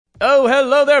Oh,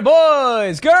 hello there,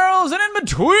 boys, girls, and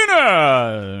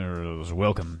in-betweeners.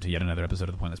 Welcome to yet another episode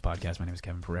of the Pointless Podcast. My name is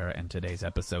Kevin Pereira, and today's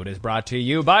episode is brought to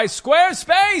you by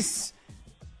Squarespace.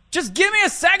 Just give me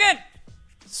a second.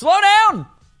 Slow down.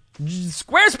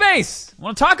 Squarespace. I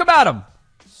want to talk about them.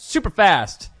 Super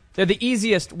fast. They're the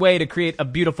easiest way to create a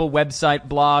beautiful website,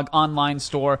 blog, online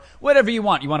store, whatever you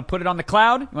want. You want to put it on the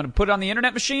cloud? You want to put it on the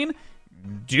internet machine?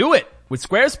 Do it with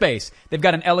Squarespace. They've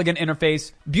got an elegant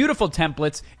interface, beautiful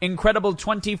templates, incredible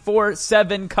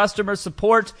 24/7 customer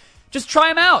support. Just try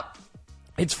them out.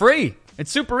 It's free. It's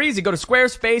super easy. Go to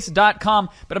squarespace.com.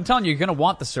 But I'm telling you, you're going to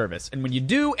want the service. And when you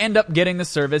do end up getting the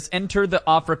service, enter the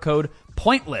offer code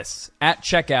POINTLESS at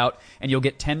checkout, and you'll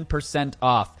get 10%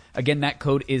 off. Again, that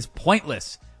code is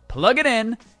POINTLESS. Plug it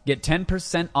in, get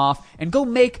 10% off, and go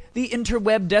make the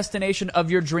interweb destination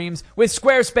of your dreams with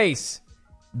Squarespace.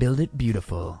 Build it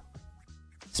beautiful.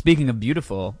 Speaking of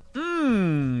beautiful,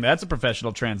 that's a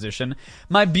professional transition.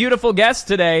 My beautiful guest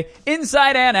today,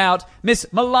 inside and out, Miss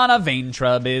Milana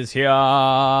Vayntrub is here.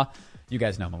 You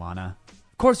guys know Milana.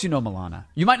 Of course you know Milana.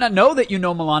 You might not know that you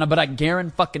know Milana, but I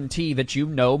guarantee that you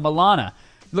know Milana.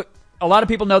 Look, a lot of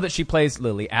people know that she plays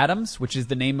Lily Adams, which is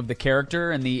the name of the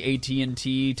character in the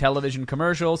AT&T television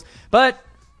commercials, but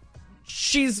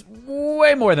she's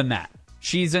way more than that.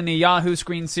 She's in the Yahoo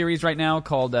screen series right now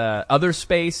called Other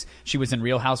Space. She was in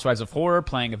Real Housewives of Horror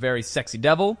playing a very sexy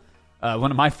devil.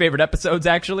 One of my favorite episodes,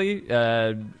 actually.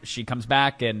 She comes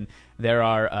back and there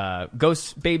are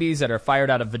ghost babies that are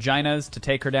fired out of vaginas to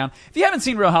take her down. If you haven't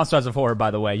seen Real Housewives of Horror, by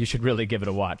the way, you should really give it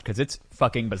a watch because it's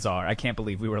fucking bizarre. I can't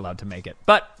believe we were allowed to make it.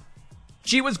 But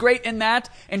she was great in that,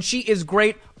 and she is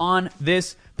great on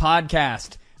this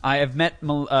podcast. I have met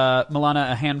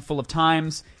Milana a handful of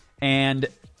times, and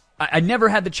I never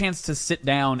had the chance to sit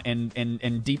down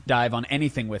and deep dive on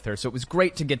anything with her, so it was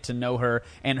great to get to know her,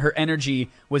 and her energy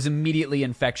was immediately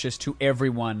infectious to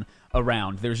everyone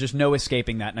around. There's just no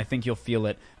escaping that, and I think you'll feel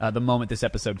it the moment this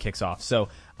episode kicks off. So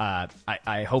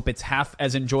I hope it's half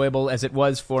as enjoyable as it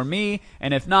was for me,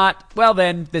 and if not, well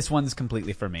then, this one's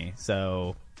completely for me.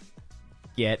 So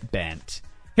get bent.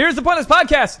 Here's the Pointless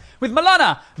Podcast with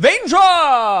Milana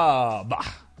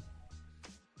Vayntrub!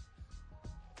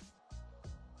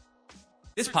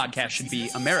 This podcast should be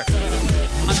American.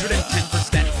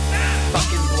 110%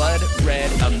 fucking blood red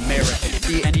American.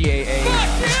 The NDAA.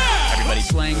 Yeah! Everybody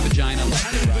slaying vagina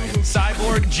left and right.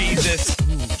 Cyborg Jesus.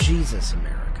 Ooh, Jesus,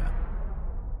 America.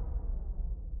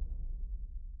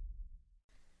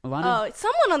 Milana? Oh,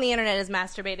 someone on the internet is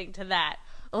masturbating to that.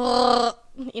 Ugh.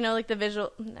 You know, like the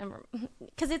visual.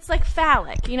 Because it's like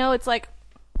phallic. You know, it's like.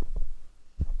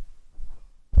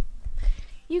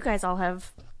 You guys all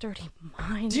have dirty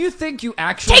minds. Do you think you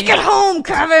actually... Take it home,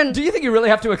 Kevin! Do you think you really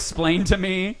have to explain to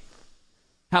me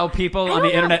how people on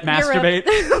the internet masturbate?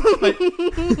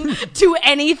 To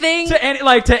anything? To any,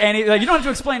 like, you don't have to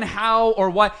explain how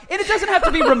or why. And it doesn't have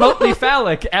to be remotely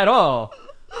phallic at all.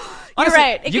 Honestly, you're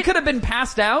right. You could have been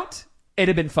passed out. It'd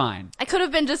have been fine. I could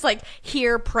have been just, like,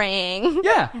 here praying.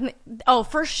 Yeah. Oh,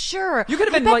 for sure. You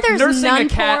could have been, like, nursing a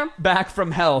cat back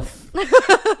from health.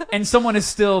 And someone is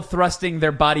still thrusting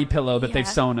their body pillow that they've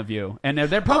sewn of you. And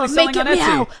they're probably selling on Etsy.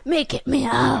 Meow. Make it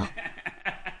meow.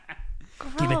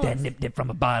 Give it that nip from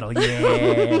a bottle,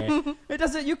 yeah. It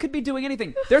doesn't. You could be doing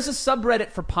anything. There's a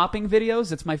subreddit for popping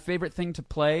videos. It's my favorite thing to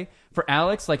play for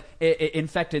Alex, like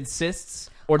infected cysts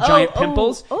or giant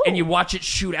pimples, and you watch it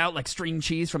shoot out like string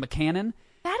cheese from a cannon.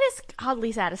 That is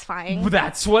oddly satisfying.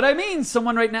 That's what I mean.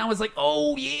 Someone right now is like,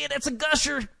 oh, yeah, that's a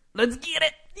gusher. Let's get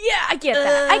it. Yeah, I get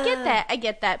that. I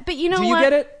get that. But you know what? Do you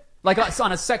get it? Like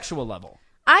on a sexual level.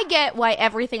 I get why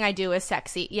everything I do is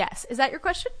sexy. Yes. Is that your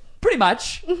question? Pretty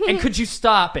much. And could you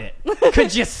stop it?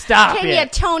 Could you stop Can it? you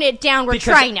tone it down? We're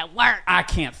trying to work. I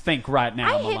can't think right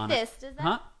now, Milana. Hit this. Does that...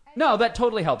 Huh? No, that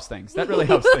totally helps things. That really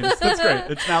helps things. That's great.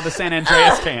 It's now the San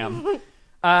Andreas cam.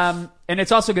 And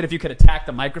it's also good if you could attack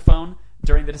the microphone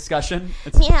during the discussion.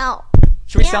 Meow.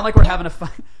 Should we sound like we're having a fight?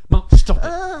 Stop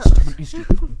it. Stop it. Answer your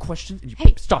questions.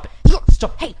 Hey. Stop it.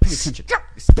 Stop. Hey. Pay attention.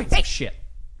 Hey. Shit.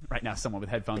 Right now, someone with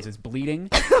headphones is bleeding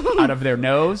out of their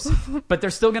nose, but they're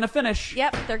still going to finish.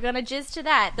 Yep, they're going to jizz to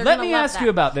that. Let me ask you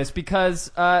about this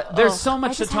because there's so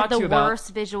much to talk to you about. I just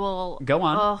had the worst visual Go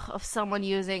on. Of someone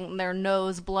using their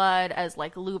nose blood as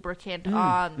like lubricant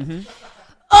on. Mm-hmm.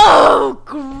 Oh,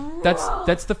 gross.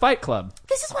 That's the Fight Club.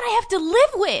 This is what I have to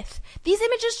live with. These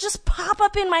images just pop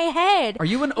up in my head. Are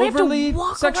you an overly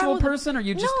sexual person, or are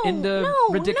you just into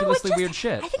ridiculously weird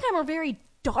shit? I think I'm a very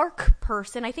dark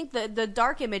person. I think the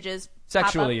dark images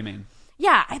sexually, you mean?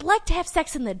 Yeah, I'd like to have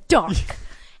sex in the dark.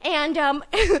 And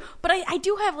but I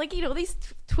do have, like, you know, these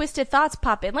twisted thoughts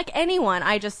pop in. Like anyone,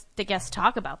 I guess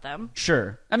talk about them.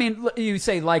 Sure. I mean, you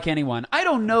say like anyone. I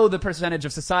don't know the percentage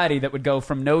of society that would go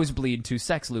from nosebleed to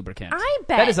sex lubricant. I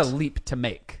bet. That is a leap to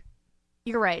make.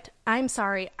 You're right. I'm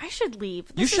sorry. I should leave.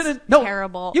 This You shouldn't. is No,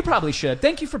 terrible. You probably should.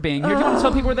 Thank you for being here. Do you want to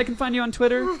tell people where they can find you on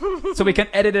Twitter so we can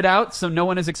edit it out so no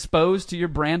one is exposed to your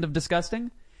brand of disgusting?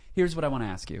 Here's what I want to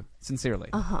ask you, sincerely.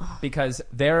 Because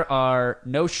there are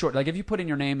no short... Like, if you put in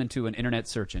your name into an internet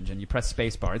search engine, you press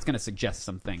spacebar, it's going to suggest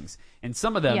some things. And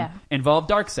some of them involve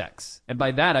dark sex. And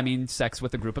by that, I mean sex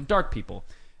with a group of dark people.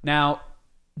 Now,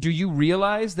 do you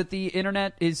realize that the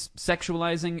internet is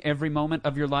sexualizing every moment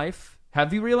of your life?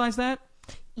 Have you realized that?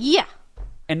 Yeah.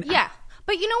 And yeah.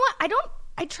 But you know what?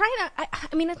 I try not...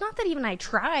 I mean, it's not that even I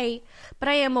try, but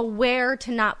I am aware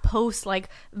to not post, like,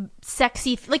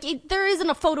 sexy... Like, there isn't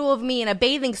a photo of me in a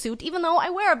bathing suit, even though I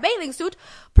wear a bathing suit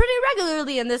pretty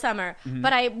regularly in the summer.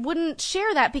 But I wouldn't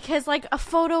share that because, like, a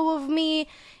photo of me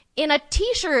in a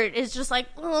T-shirt is just like...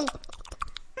 You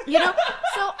know?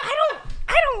 So I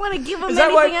don't want to give them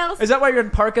anything else. Is that why you're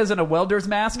in parkas and a welder's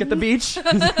mask at the beach?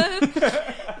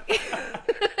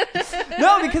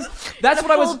 No, because that's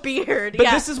what I was... beard, But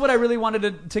this is what I really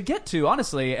wanted to get to,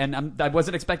 honestly, and I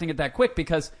wasn't expecting it that quick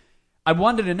because I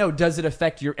wanted to know, does it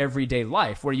affect your everyday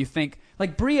life? Where you think,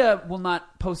 like, Bria will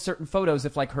not post certain photos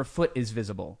if, like, her foot is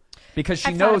visible because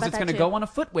she knows it's going to go on a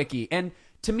foot wiki. And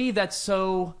to me, that's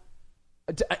so...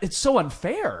 It's so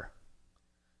unfair.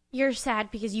 You're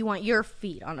sad because you want your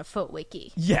feet on a foot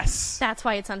wiki. Yes. That's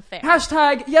why it's unfair.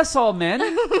 Hashtag, yes, all men.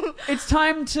 It's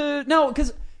time to... No,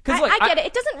 because... I get it.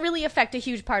 It doesn't really affect a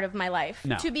huge part of my life.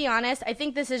 No. To be honest, I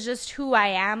think this is just who I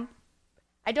am.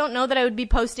 I don't know that I would be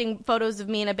posting photos of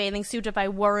me in a bathing suit if I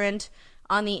weren't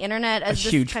on the internet as a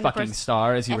this huge kind of fucking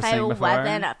star, as you were saying before. If I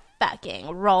wasn't a fucking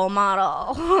role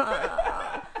model.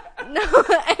 No,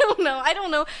 I don't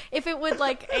know if it would,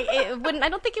 like, it wouldn't. I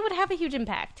don't think it would have a huge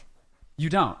impact. You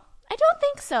don't? I don't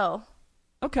think so.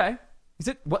 Okay. Is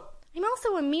it what? I'm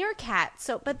also a meerkat,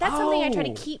 but that's something I try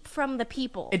to keep from the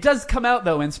people. It does come out,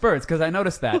 though, in spurts, because I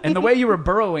noticed that. And the way you were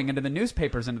burrowing into the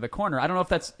newspapers into the corner, I don't know if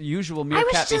that's usual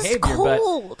meerkat behavior.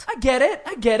 Cold. But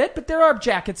I get it, but there are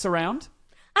jackets around.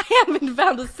 I haven't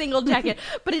found a single jacket,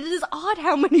 but it is odd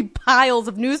how many piles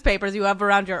of newspapers you have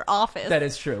around your office. That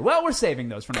is true. Well, we're saving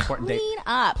those for an important date. Clean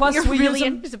up. Plus, You're we really use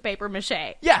them... into paper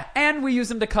mache. Yeah, and we use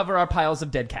them to cover our piles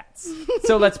of dead cats.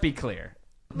 So let's be clear.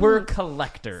 We're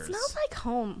collectors. Smells like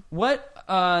home.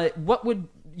 What would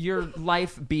your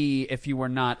life be if you were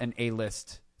not an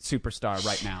A-list superstar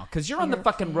right now? Because you're on the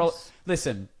fucking roll.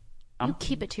 Listen, You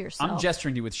keep it to yourself. I'm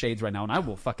gesturing to you with shades right now, and I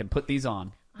will fucking put these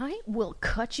on. I will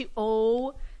cut you.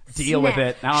 Oh, deal snap. with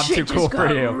it. Now I'm Shit too cool just for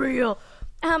got you. Real.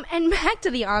 And back to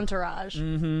the entourage.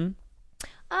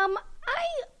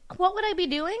 What would I be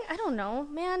doing? I don't know,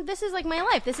 man. This is like my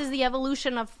life. This is the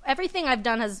evolution of everything I've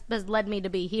done has led me to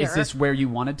be here. Is this where you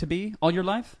wanted to be all your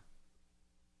life?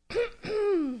 I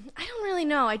don't really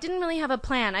know. I didn't really have a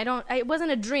plan. It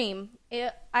wasn't a dream.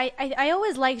 I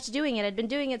always liked doing it. I'd been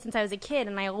doing it since I was a kid,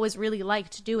 and I always really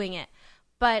liked doing it.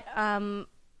 But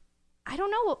I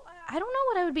don't know. I don't know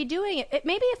what I would be doing.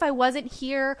 Maybe if I wasn't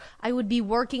here, I would be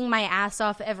working my ass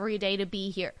off every day to be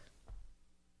here.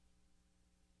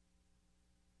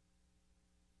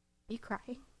 You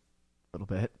crying? A little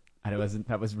bit.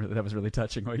 That was really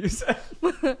touching what you said.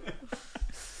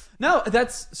 No,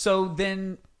 that's so.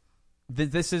 Then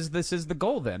this is the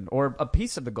goal, then, or a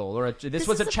piece of the goal, or this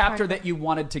was a chapter that you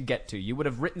wanted to get to. You would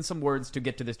have written some words to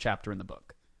get to this chapter in the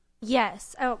book.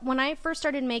 Yes. When I first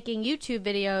started making YouTube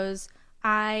videos,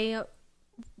 I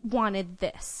wanted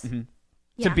this. Mm-hmm.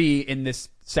 Yeah. To be in this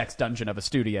sex dungeon of a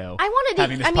studio. I wanted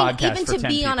having this podcast even for to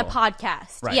 10 be people. on a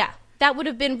podcast. Right. Yeah. That would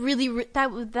have been really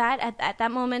that at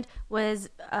that moment was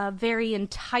a very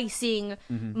enticing,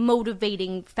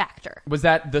 motivating factor. Was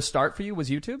that the start for you? Was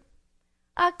YouTube?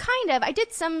 Kind of. I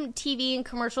did some TV and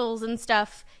commercials and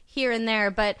stuff here and there,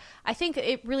 but I think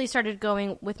it really started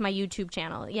going with my YouTube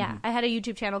channel. Yeah, I had a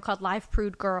YouTube channel called Live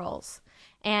Prude Girls,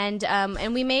 and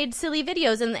we made silly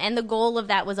videos, and the goal of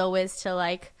that was always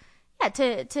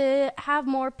to have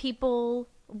more people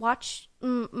watch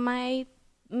me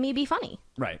be funny.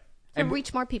 Right. To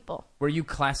reach more people. Were you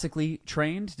classically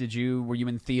trained? Were you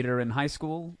in theater in high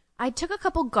school? I took a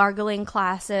couple gargling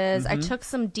classes. I took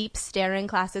some deep staring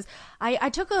classes. I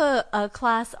took a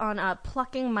class on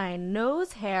plucking my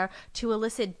nose hair to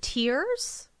elicit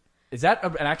tears. Is that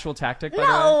an actual tactic, by the way?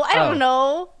 No, I don't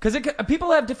know. Because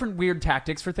people have different weird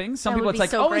tactics for things. Some people, it's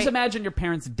like, always imagine your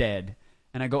parents dead.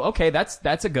 And I go, okay, that's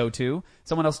a go-to.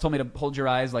 Someone else told me to hold your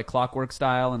eyes like clockwork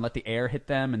style and let the air hit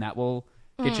them, and that will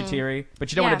get you teary.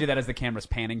 But you don't want to do that as the camera's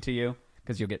panning to you,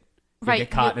 because you'll get You'll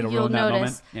get caught, it'll ruin that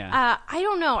moment. Yeah. I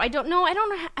don't know. I don't know.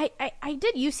 I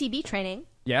did UCB training.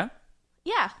 Yeah?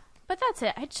 Yeah, but that's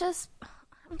it.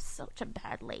 I'm such a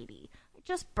bad lady. I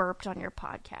just burped on your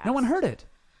podcast. No one heard it.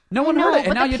 No one heard it,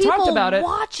 and now you talked about it.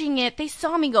 Watching it, they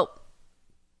saw me go.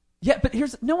 Yeah, but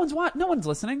no one's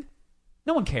listening.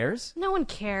 No one cares. No one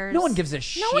cares. No one gives a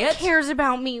shit. No one cares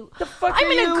about me. The fuck I'm are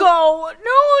gonna you? go.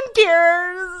 No one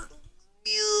cares.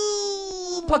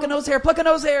 Pluck a nose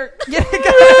hair. Yeah.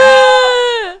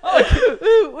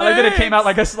 I like that it came out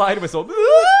like a slide whistle.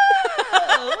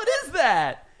 What is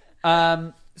that?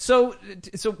 So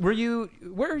where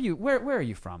are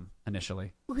you from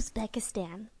initially?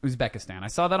 Uzbekistan. I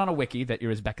saw that on a wiki that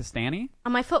you're Uzbekistani.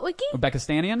 On my foot wiki?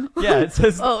 Uzbekistanian? Yeah, it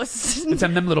says. It's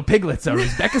them little piglets are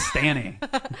Uzbekistani.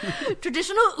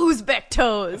 Traditional Uzbek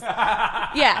toes.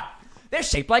 Yeah. They're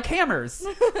shaped like hammers.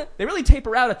 They really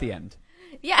taper out at the end.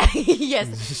 Yeah.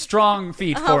 Yes. Strong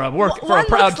feet for a proud one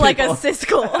looks like people. a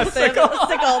siskel. A sickle.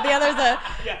 The other's a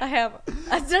hammer. Did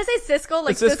I say siskel?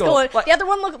 Like siskel. siskel. The other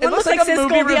one looks like a siskel.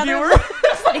 movie The other reviewer.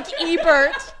 looks like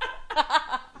Ebert.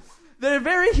 They're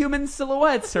very human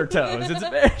silhouettes, her toes.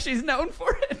 She's known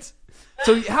for it.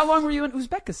 So how long were you in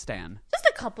Uzbekistan? Just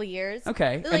a couple years.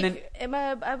 Okay. Like, and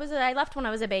then I left when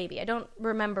I was a baby. I don't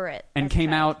remember it. And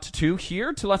came out to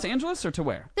Los Angeles, or to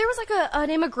where? There was like an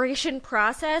immigration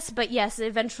process, but yes,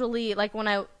 eventually, like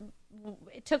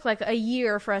it took like a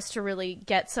year for us to really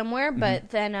get somewhere,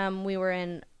 but then we were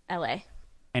in LA.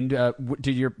 And were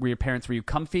your parents, were you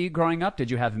comfy growing up? Did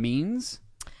you have means?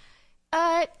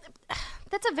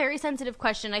 That's a very sensitive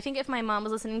question. I think if my mom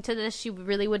was listening to this, she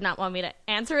really would not want me to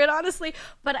answer it, honestly.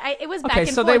 But it was back and forth.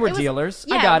 Okay, so they were dealers.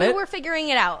 Yeah, I got it. We were figuring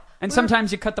it out. And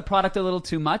sometimes you cut the product a little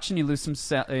too much, and you lose some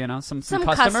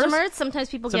customers. Sometimes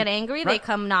people get angry. Right. They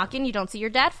come knocking. You don't see your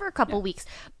dad for a couple weeks.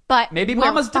 But maybe we're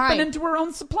mama's fine. dipping into her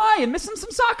own supply and missing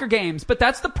some soccer games, but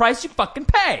that's the price you fucking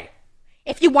pay.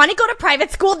 If you want to go to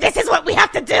private school, this is what we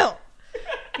have to do.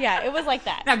 Yeah, it was like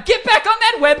that. Now get back on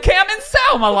that webcam and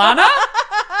sell, Milana.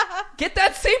 Get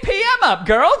that CPM up,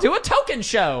 girl. Do a token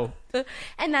show.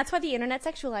 And that's why the internet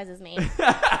sexualizes me.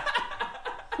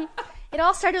 It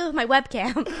all started with my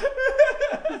webcam.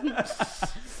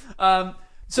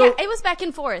 So yeah, it was back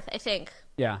and forth, I think.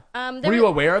 Yeah. Were you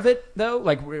aware of it, though?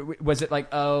 Like, was it like,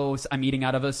 oh, I'm eating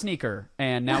out of a sneaker,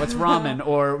 and now it's ramen,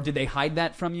 or did they hide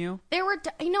that from you? There were,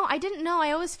 I didn't know.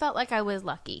 I always felt like I was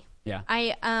lucky. Yeah.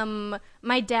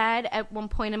 My dad at one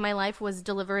point in my life was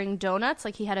delivering donuts.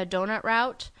 Like, he had a donut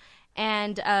route,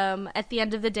 and at the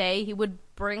end of the day, he would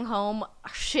bring home a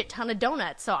shit ton of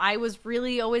donuts. So I was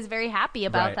really always very happy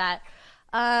about that.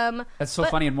 That's so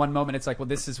funny. In one moment, it's like, well,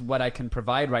 this is what I can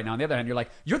provide right now. On the other hand, you're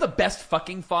like, you're the best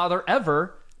fucking father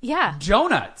ever. Yeah.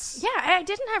 Donuts. Yeah, I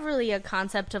didn't have really a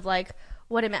concept of, like,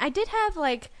 what it meant. I did have,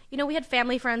 like, we had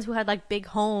family friends who had, like, big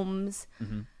homes,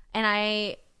 and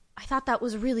I thought that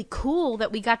was really cool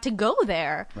that we got to go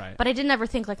there. Right. But I didn't ever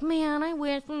think, like, man, I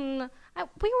wish we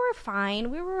were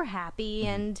fine. We were happy,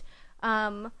 and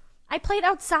I played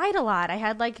outside a lot. I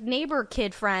had, like, neighbor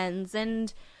kid friends,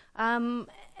 and I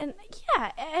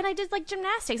did, like,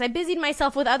 gymnastics. I busied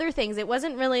myself with other things. It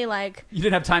wasn't really like... You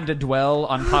didn't have time to dwell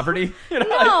on poverty?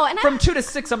 No. And from 2 to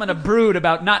 6, I'm going to brood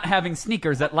about not having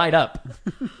sneakers that light up.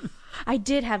 I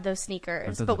did have those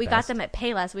sneakers, but we got them at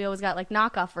Payless. We always got, like,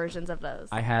 knockoff versions of those.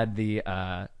 I had the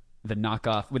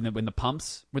knockoff when the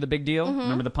pumps were the big deal.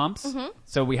 Remember the pumps?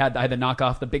 So I had the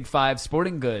knockoff, the Big 5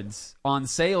 Sporting Goods on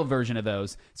sale version of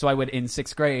those. So I would, in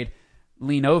 6th grade,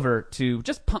 lean over to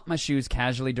just pump my shoes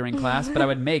casually during class, but I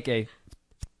would make a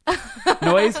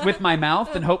noise with my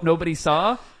mouth and hope nobody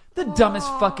saw. The dumbest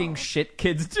fucking shit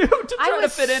kids do to try to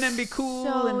fit in and be cool.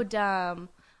 So dumb.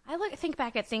 I think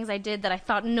back at things I did that I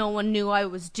thought no one knew I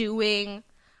was doing.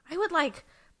 I would God,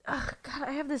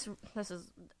 I have this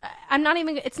is, I'm not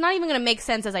even, it's not even going to make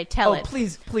sense as I tell it.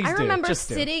 Please do. I remember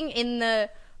sitting in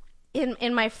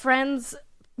my friend's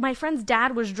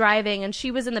dad was driving, and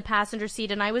she was in the passenger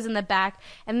seat, and I was in the back,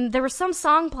 and there was some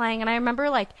song playing, and I remember,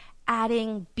 like,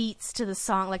 adding beats to the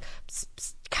song, like,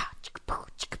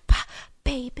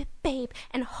 baby, babe,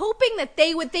 and hoping that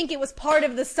they would think it was part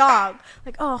of the song.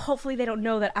 Like, oh, hopefully they don't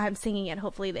know that I'm singing it.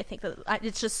 Hopefully they think that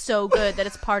it's just so good that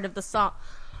it's part of the song.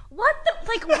 What the,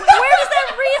 like, where does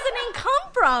that reasoning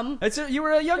come from? You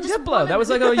were a young Diplo. That was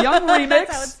like a young remix.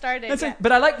 That's how it started. Yeah.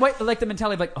 But I like the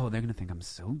mentality of, like, oh, they're going to think I'm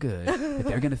so good. That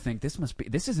they're going to think this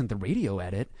isn't the radio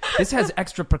edit. This has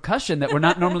extra percussion that we're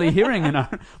not normally hearing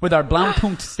with our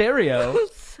Blaupunkt stereo.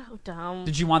 So dumb.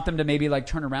 Did you want them to maybe, like,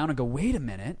 turn around and go, wait a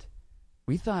minute,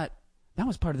 we thought that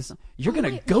was part of the song. You're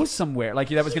going to go somewhere. Like,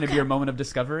 that was going to be your moment of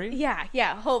discovery?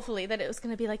 Yeah, hopefully that it was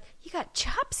going to be like, you got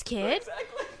chops, kid.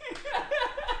 Exactly.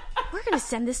 We're going to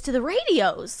send this to the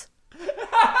radios.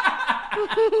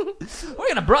 We're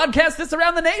going to broadcast this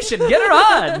around the nation. Get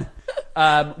her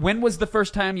on. When was the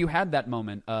first time you had that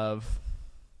moment of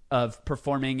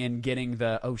performing and getting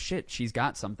the, oh shit, she's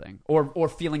got something, or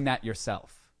feeling that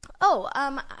yourself? Oh,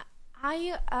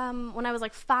 I when I was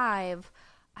like 5,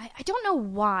 I don't know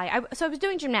why. So I was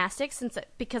doing gymnastics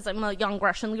because I'm a young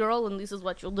Russian girl and this is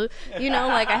what you'll do.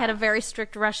 Like I had a very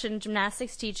strict Russian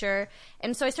gymnastics teacher.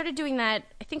 And so I started doing that,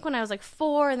 I think when I was like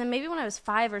 4, and then maybe when I was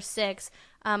 5 or 6,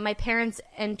 my parents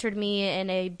entered me in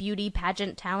a beauty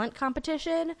pageant talent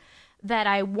competition that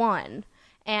I won.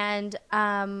 And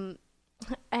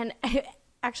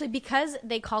actually, because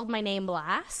they called my name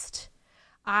last,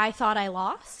 I thought I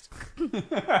lost.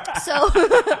 So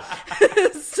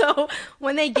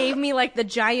when they gave me like the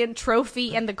giant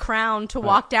trophy and the crown to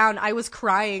walk down, I was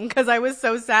crying because I was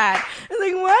so sad. I was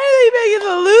like, why are they making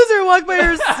the loser walk by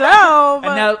herself?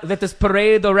 And now let us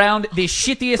parade around the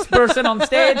shittiest person on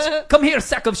stage. Come here,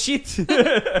 sack of shit.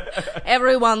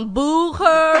 Everyone boo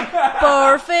her.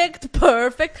 Perfect.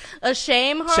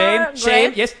 Shame her.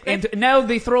 Shame, yes. And now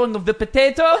the throwing of the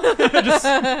potato. Just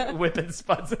whipping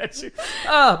spuds at you.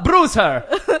 Bruise her.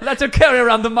 Let her carry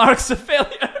around the marks of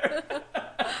failure.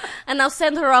 And I'll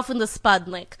send her off in the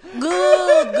Sputnik.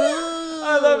 Good.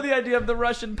 I love the idea of the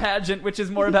Russian pageant, which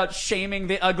is more about shaming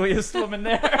the ugliest woman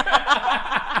there.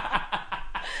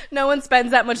 No one spends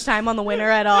that much time on the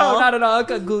winner at all. No, not at all.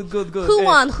 Good. Who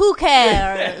won? Who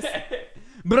cares?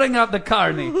 Bring out the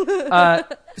carny.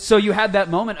 So you had that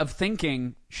moment of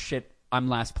thinking, shit, I'm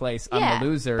last place. I'm the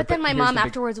loser. But then my mom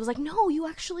afterwards was like, no, you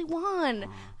actually won.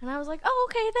 And I was like, oh,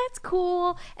 okay, that's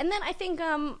cool. And then I think,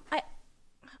 I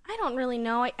don't really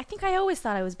know. I think I always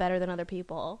thought I was better than other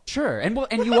people. Sure. And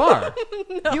you are.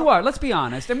 No. You are. Let's be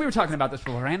honest. And we were talking about this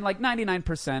beforehand. Like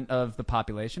 99% of the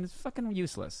population is fucking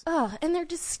useless. Oh, and they're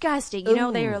disgusting.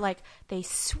 They're like, they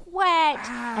sweat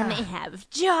and they have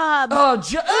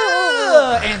jobs.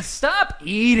 And stop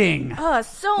eating.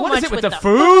 So what much is it with the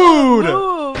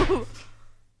food?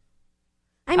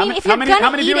 I mean, if you're how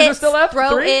gonna many eat viewers it, are still left?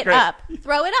 throw 3? it Great. up.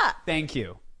 Throw it up. Thank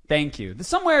you.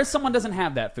 Somewhere someone doesn't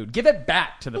have that food. Give it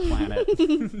back to the planet.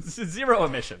 Zero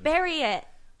emissions. Bury it.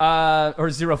 Or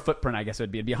zero footprint, I guess it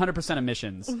would be. It'd be 100%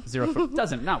 emissions. Zero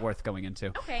footprint. Not worth going into.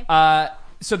 Okay.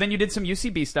 So then you did some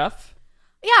UCB stuff.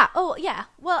 Yeah. Oh, yeah.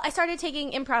 Well, I started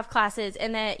taking improv classes,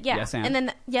 and then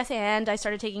I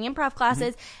started taking improv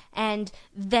classes, and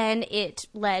then it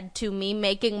led to me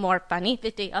making more funny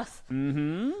videos.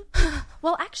 Mm-hmm.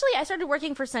 Well, actually, I started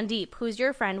working for Sandeep, who's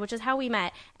your friend, which is how we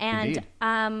met, and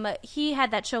he had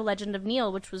that show Legend of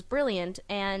Neil, which was brilliant,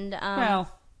 and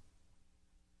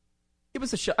it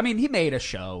was a show. I mean, he made a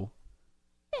show.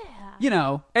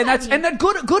 Yeah. And then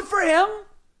good for him.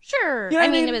 Sure. You know I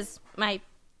mean, it was my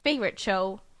favorite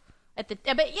show at the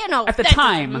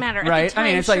time, matter. right? At the time, I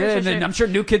mean, it's sure, like sure. I'm sure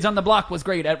New Kids on the Block was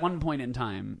great at one point in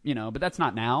time, but that's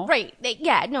not now, right?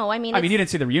 Yeah, no, I mean, you didn't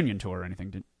see the reunion tour or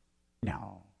anything, did?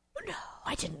 No,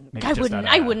 I didn't. Maybe I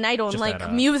wouldn't. I don't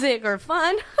like music or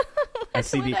fun. I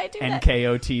see the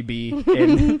NKOTB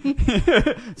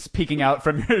in peeking out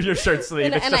from your shirt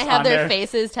sleeve, and I have their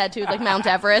faces tattooed like Mount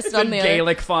Everest on the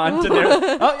Gaelic font. And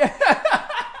oh yeah.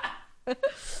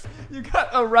 You got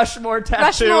a Rushmore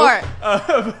tattoo. Guys,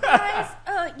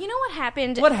 you know what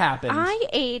happened? What happened? I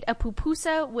ate a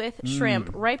pupusa with shrimp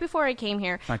right before I came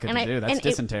here. Not good to do. That's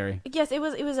dysentery. Yes, it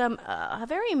was a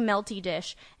very melty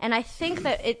dish, and I think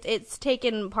that it's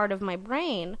taken part of my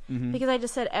brain because I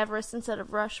just said Everest instead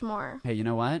of Rushmore. Hey, you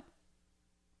know what?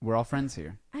 We're all friends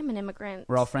here. I'm an immigrant.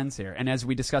 We're all friends here, and as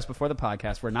we discussed before the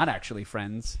podcast, we're not actually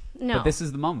friends. No, but this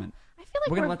is the moment. I feel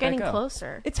like we're getting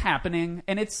closer. It's happening,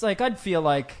 and it's like I'd feel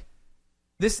like.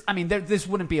 This, I mean, this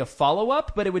wouldn't be a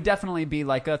follow-up, but it would definitely be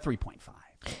like a 3.5.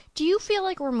 Do you feel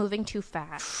like we're moving too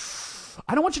fast?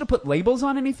 I don't want you to put labels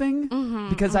on anything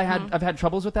because I've had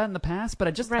troubles with that in the past, but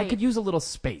I could use a little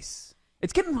space.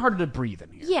 It's getting harder to breathe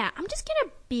in here. Yeah, I'm just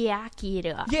gonna back it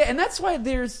up. Yeah, and that's why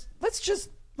let's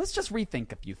just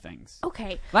rethink a few things.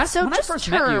 Okay. When I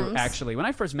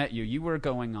first met you, you were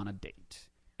going on a date.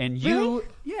 And you,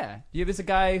 you was a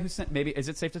guy who sent, maybe, is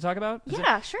it safe to talk about?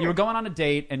 Sure. You were going on a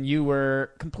date and you were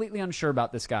completely unsure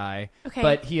about this guy. Okay.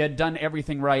 But he had done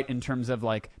everything right in terms of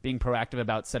like being proactive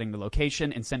about setting the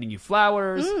location and sending you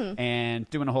flowers and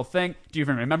doing a whole thing. Do you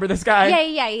even remember this guy?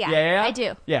 Yeah. I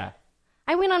do. Yeah.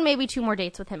 I went on maybe 2 more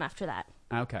dates with him after that.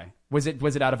 Okay. Was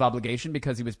it out of obligation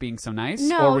because he was being so nice?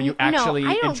 No. Or were you actually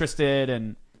interested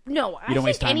and... No, I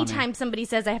think anytime somebody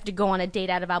says I have to go on a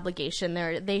date out of obligation,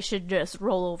 they should just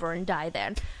roll over and die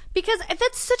then. Because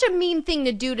that's such a mean thing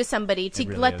to do to somebody, to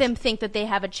really let is. them think that they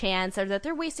have a chance or that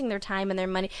they're wasting their time and their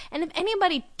money. And if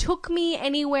anybody took me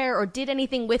anywhere or did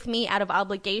anything with me out of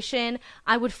obligation,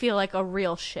 I would feel like a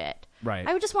real shit. Right.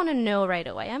 I would just want to know right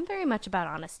away. I'm very much about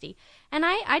honesty. And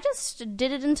I just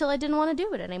did it until I didn't want to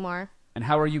do it anymore. And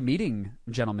how are you meeting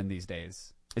gentlemen these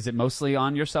days? Is it mostly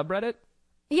on your subreddit?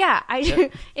 Yeah,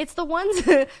 it's the ones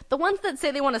that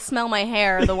say they want to smell my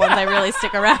hair are the ones I really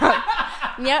stick around.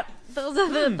 Yep, those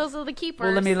are the keepers.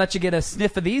 Well, let me let you get a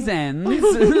sniff of these ends.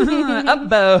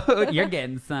 Upvote. You're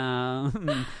getting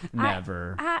some.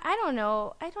 Never. I don't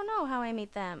know. I don't know how I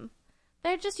meet them.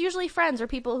 They're just usually friends or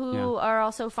people who are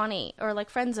also funny or like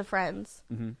friends of friends.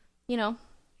 Mm-hmm. You know.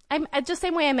 I'm just the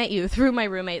same way I met you, through my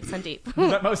roommate, Sandeep.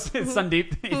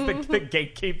 Sandeep, he's the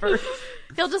gatekeeper.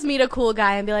 He'll just meet a cool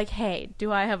guy and be like, hey,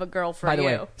 do I have a girl for you? By the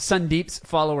way, Sandeep's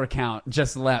follower count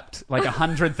just leapt like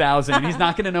 100,000, and he's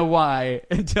not going to know why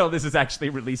until this is actually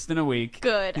released in a week.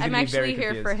 Good. I'm actually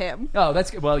here for him. Oh,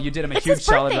 that's good. Well, you did him a It's huge his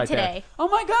solid birthday right today. there. Oh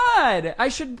my God. I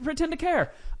should pretend to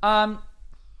care.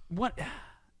 What...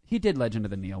 He did Legend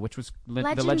of the Neil, which was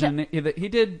he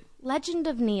did Legend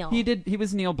of Neil. He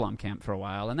was Neil Blomkamp for a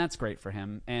while, and that's great for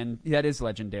him, and that is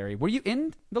legendary. Were you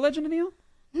in the Legend of Neil?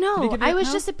 No, I was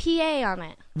just a PA on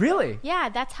it. Really? Yeah,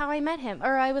 that's how I met him.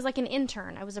 Or I was like an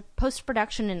intern. I was a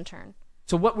post-production intern.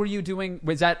 So what were you doing?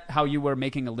 Was that how you were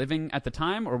making a living at the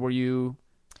time, or were you...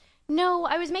 No,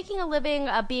 I was making a living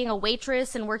being a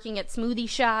waitress and working at smoothie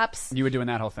shops. You were doing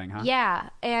that whole thing, huh? Yeah,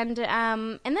 and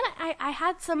then I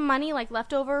had some money like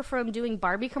left over from doing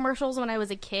Barbie commercials when I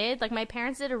was a kid. Like my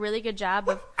parents did a really good job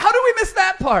of... How did we miss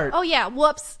that part? Oh yeah,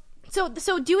 whoops.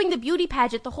 So doing the beauty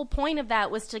pageant, the whole point of that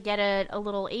was to get a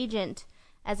little agent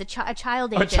as a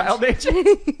child agent. A child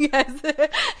agent? Yes.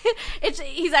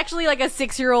 He's actually like a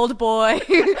 6-year-old boy.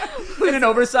 In an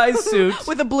oversized suit.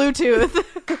 With a Bluetooth.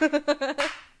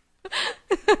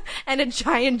 And a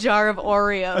giant jar of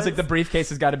Oreos. I was like, the briefcase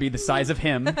has got to be the size of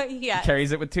him. Yeah. He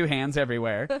carries it with 2 hands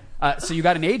everywhere. So you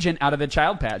got an agent out of the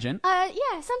child pageant.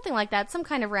 Yeah, something like that. Some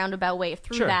kind of roundabout way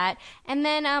through that. And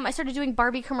then I started doing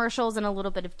Barbie commercials and a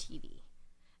little bit of TV.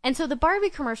 And so the Barbie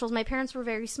commercials, my parents were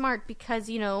very smart because,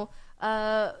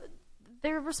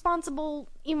 they're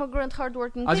responsible, immigrant,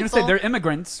 hardworking people. I was going to say, they're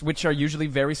immigrants, which are usually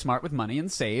very smart with money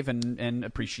and save and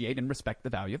appreciate and respect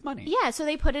the value of money. Yeah, so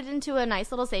they put it into a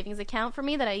nice little savings account for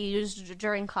me that I used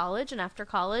during college and after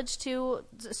college to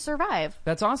survive.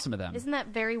 That's awesome of them. Isn't that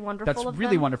very wonderful of them? That's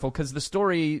really wonderful, because the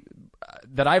story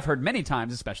that I've heard many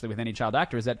times, especially with any child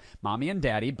actor, is that mommy and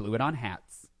daddy blew it on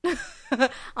hats.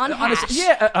 On hash.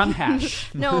 On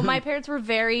hash. No, my parents were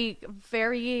very,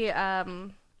 very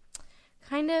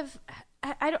kind of...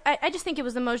 I just think it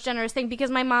was the most generous thing because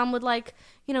my mom would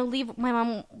leave. My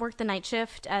mom worked the night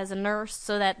shift as a nurse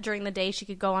so that during the day she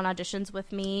could go on auditions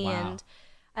with me. Wow.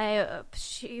 And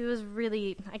she was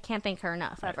really, I can't thank her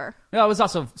enough ever. No, it was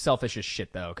also selfish as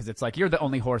shit though, because it's like you're the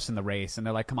only horse in the race, and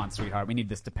they're like, "Come on, sweetheart, we need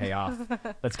this to pay off.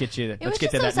 Let's get to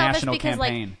that national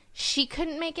campaign." Like, she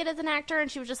couldn't make it as an actor, and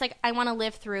she was just like, "I want to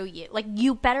live through you. Like,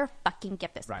 you better fucking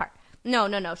get this part." No.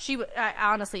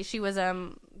 Honestly, she was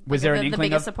Was there an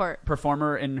inkling of support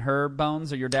performer in her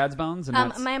bones or your dad's bones?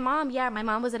 And my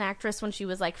mom was an actress when she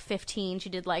was like 15. She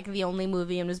did like the only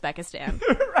movie in Uzbekistan.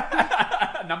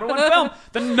 Number 1 film.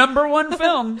 The number 1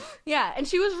 film. Yeah, and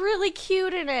she was really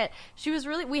cute in it.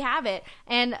 We have it.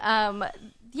 And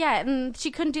and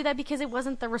she couldn't do that because it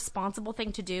wasn't the responsible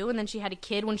thing to do. And then she had a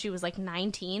kid when she was like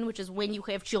 19, which is when you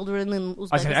have children in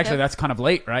Uzbekistan. Actually, that's kind of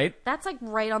late, right? That's like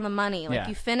right on the money. Like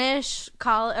you finish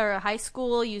college or high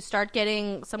school, you start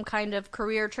getting some kind of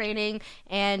career training,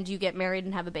 and you get married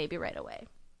and have a baby right away.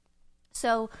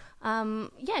 So,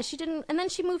 she didn't, and then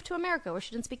she moved to America where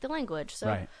she didn't speak the language.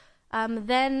 So,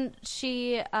 then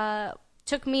she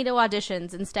took me to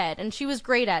auditions instead, and she was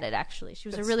great at it. Actually, she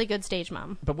was a really good stage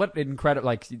mom. But what incredible!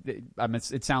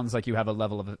 It sounds like you have a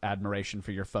level of admiration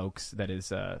for your folks that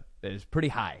is pretty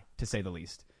high, to say the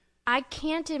least. I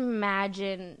can't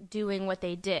imagine doing what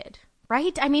they did.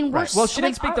 Right? I mean, well, she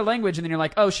didn't speak the language, and then you're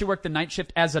like, oh, she worked the night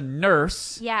shift as a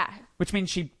nurse. Yeah. Which means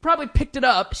she probably picked it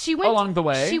up along the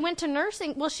way. She went to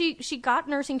nursing. Well, she got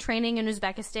nursing training in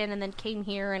Uzbekistan and then came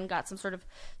here and got some sort of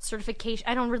certification.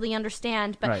 I don't really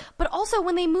understand. But also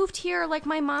when they moved here, like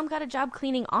my mom got a job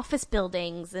cleaning office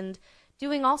buildings and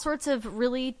doing all sorts of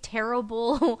really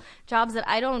terrible jobs that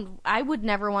I would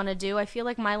never want to do. I feel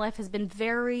like my life has been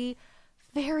very,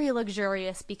 very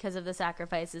luxurious because of the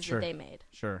sacrifices that they made.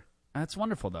 Sure. That's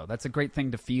wonderful, though. That's a great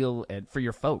thing to feel for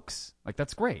your folks. Like,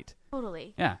 that's great.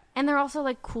 Totally. Yeah. And they're also,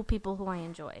 like, cool people who I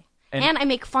enjoy. And I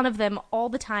make fun of them all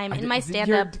the time in my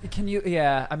stand-up.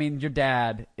 I mean, your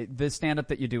dad, the stand-up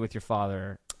that you do with your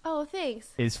father, Oh, thanks.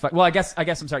 Well, I guess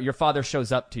I'm sorry. Your father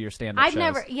shows up to your stand-up shows.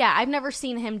 I've never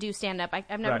seen him do stand-up.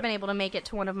 I've never been able to make it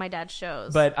to one of my dad's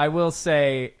shows. But I will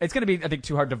say, it's going to be, I think,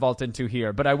 too hard to vault into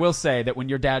here, but I will say that when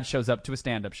your dad shows up to a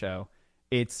stand-up show,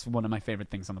 it's one of my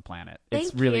favorite things on the planet.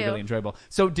 It's really, really enjoyable.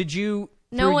 So did you...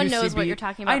 No one knows what you're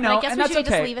talking about. I know, I guess and we that's should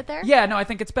okay. just leave it there? Yeah, no, I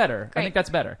think it's better. Great. I think that's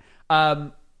better.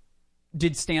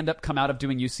 Did stand-up come out of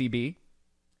doing UCB?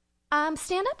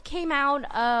 Stand-up came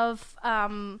out of...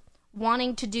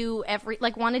 wanting to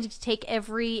take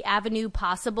every avenue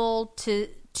possible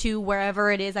to wherever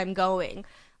it is I'm going.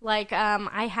 Like,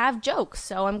 I have jokes,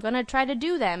 so I'm gonna try to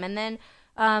do them. And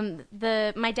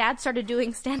then my dad started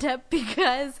doing stand-up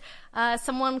because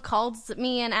someone called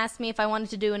me and asked me if I wanted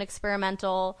to do an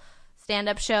experimental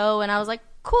stand-up show, and I was like,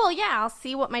 cool, yeah, I'll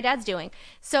see what my dad's doing.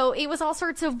 So it was all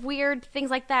sorts of weird things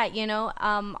like that,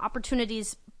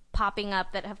 opportunities popping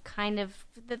up that have kind of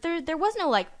that there was no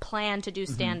like plan to do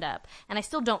stand up, and I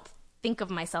still don't think of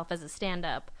myself as a stand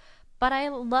up, but I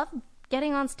love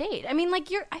getting on stage. I mean, like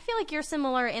I feel like you're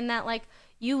similar in that like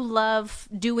you love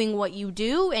doing what you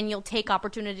do and you'll take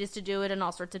opportunities to do it in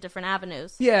all sorts of different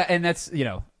avenues. Yeah, and that's,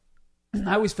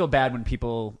 I always feel bad when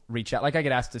people reach out. Like, I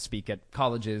get asked to speak at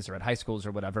colleges or at high schools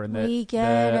or whatever. And we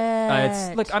get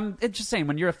it. I'm just saying,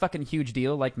 when you're a fucking huge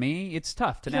deal like me, it's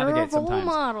tough to navigate sometimes.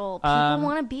 You're a role model. People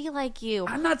want to be like you.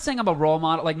 I'm not saying I'm a role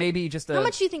model. Like, maybe just How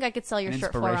much do you think I could sell your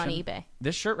shirt for on eBay?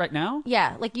 This shirt right now?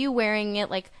 Yeah, like you wearing it,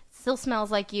 like still smells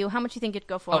like you. How much do you think it'd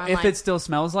go for online? If it still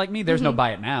smells like me, there's no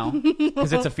buy it now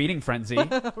because it's a feeding frenzy.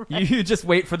 Right. You just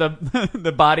wait for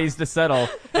the bodies to settle,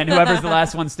 and whoever's the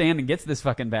last one standing gets this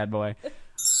fucking bad boy.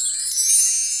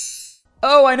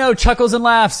 Oh, I know, chuckles and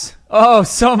laughs. Oh,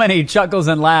 so many chuckles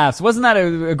and laughs. Wasn't that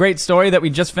a great story that we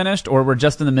just finished, or we're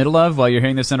just in the middle of while you're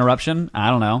hearing this interruption? I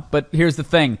don't know. But here's the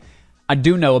thing. I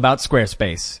do know about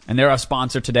Squarespace, and they're our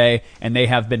sponsor today, and they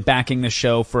have been backing the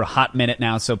show for a hot minute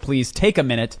now, so please take a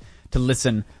minute to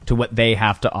listen to what they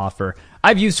have to offer.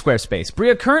 I've used Squarespace.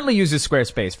 Bria currently uses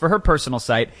Squarespace for her personal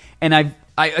site, and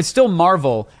I still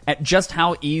marvel at just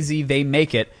how easy they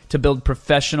make it to build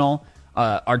professional,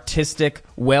 artistic,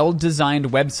 well-designed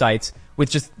websites with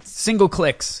just single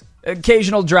clicks,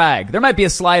 occasional drag. There might be a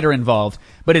slider involved,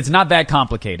 but it's not that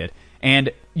complicated.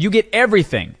 And you get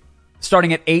everything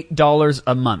starting at $8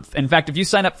 a month. In fact, if you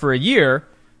sign up for a year,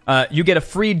 you get a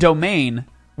free domain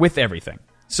with everything.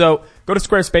 So go to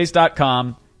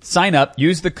squarespace.com, sign up,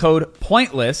 use the code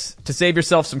POINTLESS to save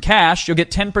yourself some cash. You'll get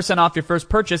 10% off your first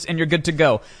purchase, and you're good to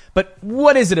go. But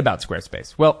what is it about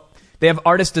Squarespace? Well, they have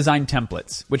artist-designed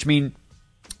templates, which mean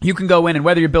you can go in, and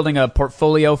whether you're building a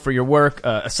portfolio for your work,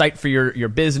 a site for your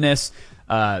business,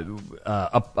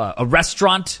 a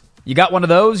restaurant, you got one of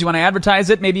those, you want to advertise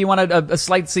it, maybe you want a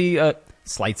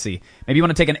slightly, maybe you want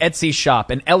to take an Etsy shop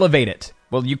and elevate it.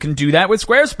 Well, you can do that with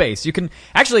Squarespace. You can,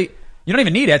 actually, you don't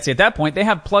even need Etsy at that point. They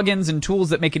have plugins and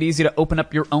tools that make it easy to open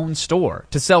up your own store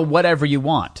to sell whatever you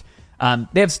want.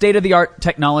 They have state-of-the-art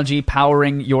technology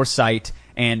powering your site,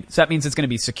 and so that means it's going to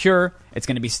be secure, it's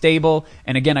going to be stable,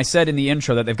 and again, I said in the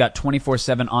intro that they've got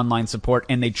 24/7 online support,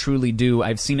 and they truly do.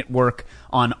 I've seen it work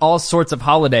on all sorts of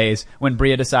holidays when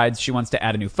Bria decides she wants to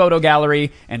add a new photo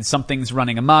gallery, and something's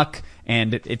running amok,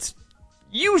 and it's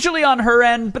usually on her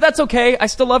end, but that's okay. I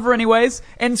still love her anyways,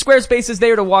 and Squarespace is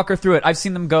there to walk her through it. I've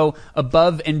seen them go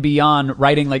above and beyond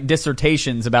writing like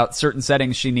dissertations about certain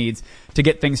settings she needs to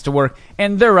get things to work,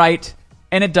 and they're right.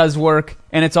 And it does work,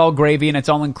 and it's all gravy, and it's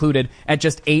all included at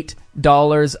just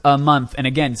 $8 a month. And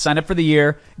again, sign up for the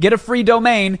year, get a free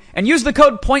domain, and use the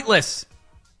code POINTLESS.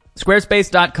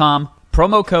 Squarespace.com,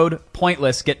 promo code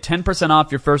POINTLESS. Get 10% off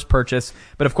your first purchase.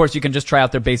 But of course, you can just try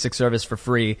out their basic service for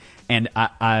free. And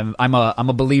I'm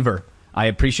a believer. I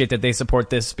appreciate that they support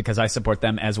this because I support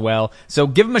them as well. So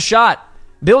give them a shot.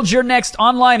 Build your next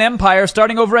online empire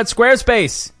starting over at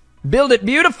Squarespace. Build it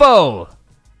beautiful.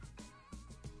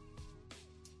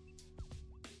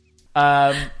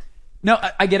 No,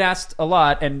 I get asked a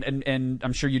lot, and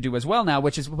I'm sure you do as well now,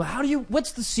 which is, well,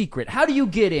 what's the secret? How do you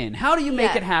get in? How do you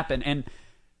make it happen? And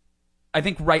I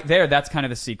think right there, that's kind of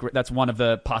the secret. That's one of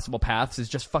the possible paths, is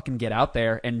just fucking get out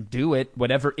there and do it,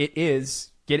 whatever it is.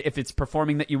 If it's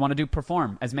performing that you want to do,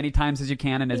 perform as many times as you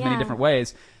can in as many different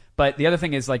ways. But the other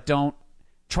thing is, like,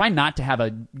 try not to have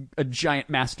a giant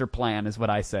master plan, is what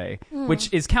I say,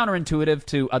 which is counterintuitive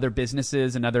to other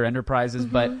businesses and other enterprises,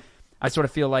 but I sort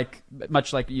of feel like,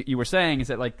 much like you were saying, is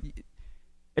that, like,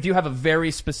 if you have a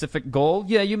very specific goal,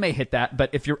 yeah, you may hit that.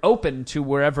 But if you're open to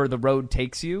wherever the road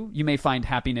takes you, you may find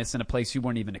happiness in a place you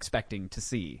weren't even expecting to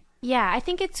see. Yeah, I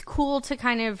think it's cool to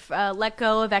kind of let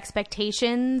go of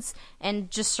expectations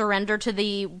and just surrender to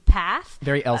the path.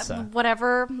 Very Elsa.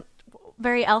 Whatever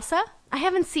Very Elsa? I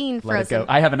haven't seen Frozen. Let It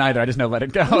Go. I haven't either. I just know Let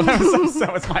It Go.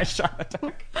 So it's my shot.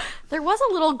 There was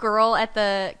a little girl at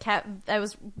the cat. I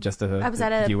was at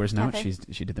a viewer's note. cafe.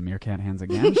 She did the meerkat hands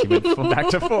again. She went back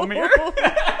to full mirror.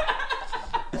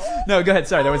 No, go ahead.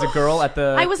 Sorry, there was a girl at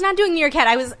the. I was not doing meerkat.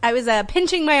 I was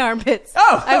pinching my armpits.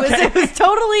 Oh, okay. It was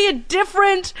totally a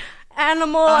different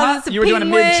animal. You were doing a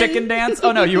mid-chicken dance?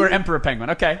 Oh, no, you were Emperor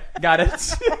Penguin. Okay, got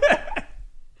it.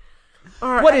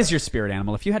 What is your spirit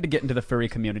animal? If you had to get into the furry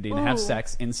community and have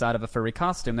sex inside of a furry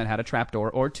costume that had a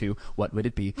trapdoor or two, what would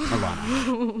it be,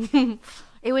 Milana?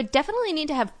 It would definitely need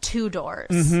to have 2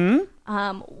 doors.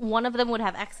 One of them would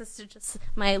have access to just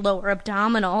my lower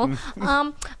abdominal.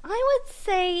 I would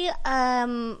say,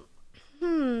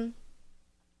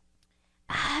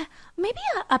 maybe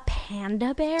a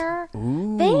panda bear.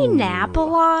 Ooh, they nap a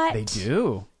lot. They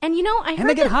do. And I heard and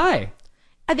they get high.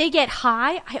 They get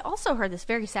high. I also heard this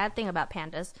very sad thing about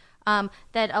pandas,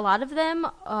 that a lot of them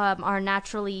are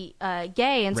naturally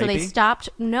gay, and so they stopped.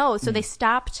 They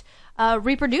stopped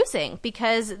reproducing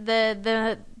because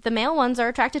the male ones are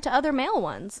attracted to other male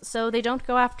ones, so they don't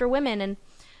go after women. And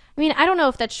I mean, I don't know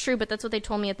if that's true, but that's what they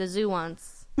told me at the zoo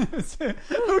once.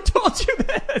 Who told you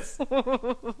this?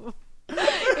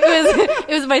 It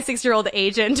was my 6-year-old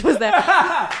agent was there.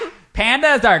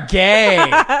 Pandas are gay.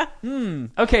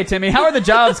 Okay, Timmy, how are the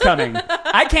jobs coming?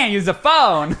 I can't use a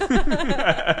phone.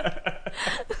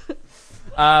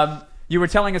 You were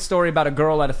telling a story about a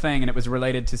girl at a thing, and it was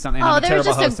related to something. Oh, there was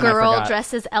just a girl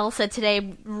dressed as Elsa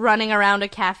today running around a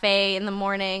cafe in the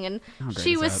morning, and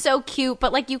she was so cute,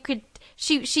 but like you could.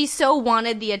 She so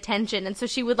wanted the attention, and so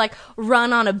she would like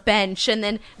run on a bench and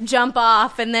then jump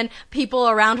off, and then people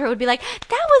around her would be like,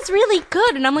 "That was really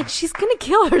good," and I'm like, "She's gonna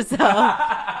kill herself,"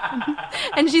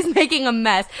 and she's making a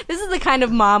mess. This is the kind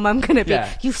of mom I'm gonna be.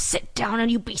 Yeah. You sit down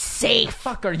and you be safe.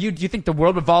 Fuck are you? Do you think the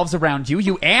world revolves around you?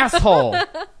 You asshole!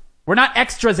 We're not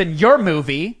extras in your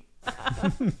movie.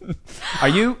 I'm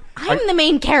the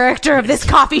main character of this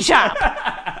coffee shop.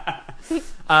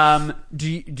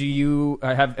 Do you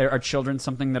have are children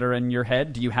something that are in your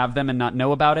head? Do you have them and not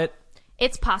know about it?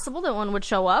 It's possible that one would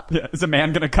show up. Yeah. Is a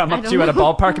man going to come up to you at a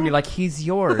ballpark and be like, "He's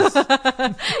yours"?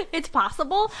 It's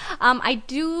possible. I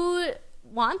do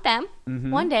want them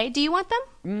one day. Do you want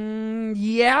them?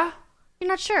 Yeah. You're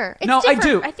not sure? It's no, different. I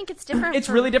do. I think it's different. It's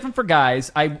really different for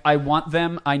guys. I want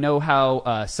them. I know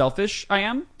how selfish I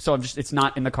am, so it's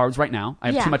not in the cards right now.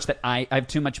 I have too much I have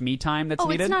too much me time that's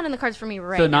needed. It's not in the cards for me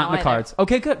right now. So not in the either. cards.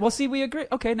 Okay, good. Well, see, we agree.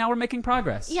 Okay, now we're making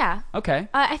progress. Yeah. Okay.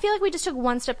 I feel like we just took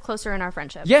one step closer in our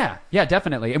friendship. Yeah,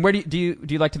 definitely. And where do you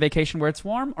like to vacation where it's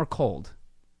warm or cold?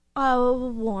 Oh,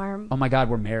 warm. Oh my God,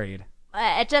 we're married.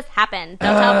 It just happened.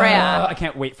 Don't tell Freya. I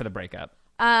can't wait for the breakup.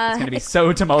 It's going to be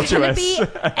so tumultuous. It's going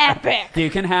to be epic. You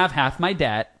can have half my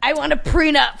debt. I want a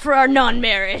prenup for our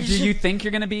non-marriage. Do you think you're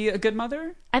going to be a good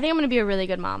mother? I think I'm going to be a really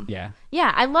good mom. Yeah.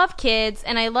 Yeah, I love kids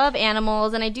and I love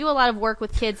animals and I do a lot of work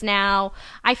with kids now.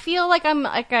 I feel like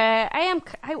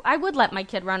I would let my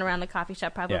kid run around the coffee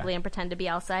shop probably and pretend to be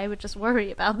Elsa. I would just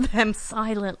worry about them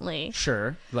silently.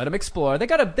 Sure. Let them explore. They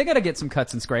got to get some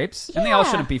cuts and scrapes. And they all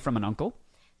shouldn't be from an uncle.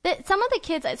 Some of the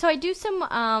kids, so I do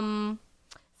some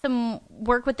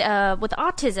work with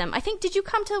autism. I think, did you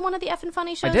come to one of the Effin'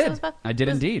 Funny shows? I did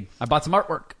indeed. I bought some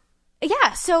artwork.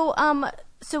 Yeah, so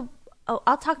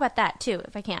I'll talk about that too,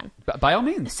 if I can. By all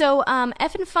means. So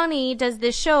Effin' Funny does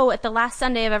this show at the last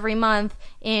Sunday of every month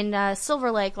in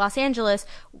Silver Lake, Los Angeles,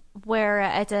 where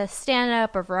it's a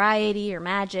stand-up or variety or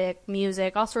magic,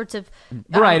 music, all sorts of...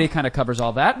 Variety kind of covers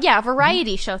all that. Yeah,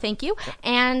 variety show, thank you.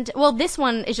 And, well, this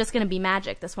one is just going to be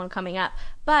magic, this one coming up.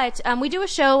 But we do a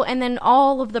show, and then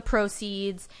all of the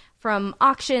proceeds from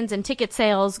auctions and ticket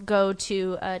sales go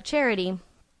to charity.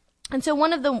 And so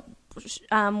one of the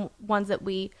ones that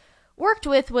we worked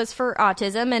with was for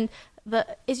autism, and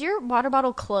is your water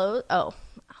bottle closed? Oh,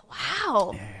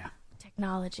 wow. Yeah.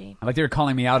 Technology. I like that you're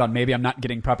calling me out on maybe I'm not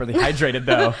getting properly hydrated,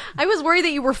 though. I was worried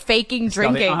that you were faking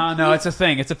drinking. No, it's a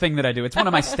thing. It's a thing that I do. It's one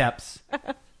of my steps.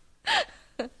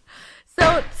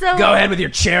 So go ahead with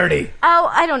your charity. Oh,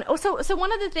 I don't know. So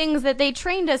one of the things that they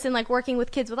trained us in, like working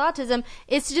with kids with autism,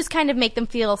 is to just kind of make them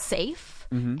feel safe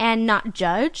and not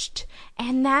judged.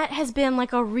 And that has been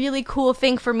like a really cool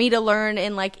thing for me to learn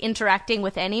in like interacting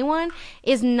with anyone,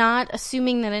 is not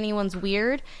assuming that anyone's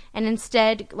weird, and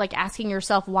instead like asking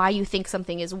yourself why you think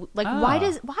something is like why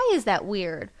is that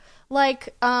weird?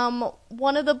 Like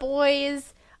one of the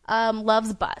boys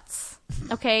loves butts.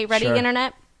 Okay, ready, Sure.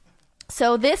 internet?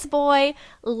 So this boy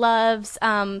loves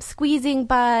squeezing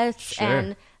butts Sure.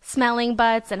 and smelling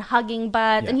butts and hugging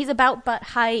butts, and he's about butt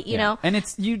height, you know. And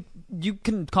it's you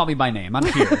can call me by name. I'm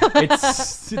here.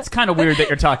 It's kind of weird that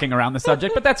you're talking around the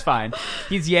subject, but that's fine.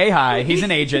 He's yay high. He's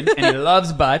an agent, and he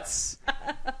loves butts.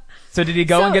 So did he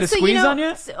go and get a squeeze on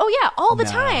you? All the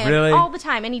time. Really? All the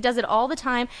time. And he does it all the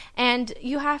time. And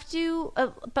you have to,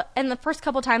 and the first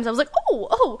couple times I was like,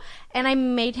 oh. And I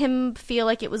made him feel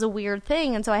like it was a weird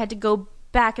thing. And so I had to go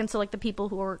back. And so like the people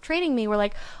who were training me were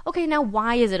like, okay, now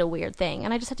why is it a weird thing?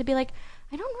 And I just had to be like,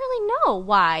 I don't really know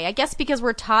why. I guess because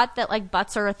we're taught that like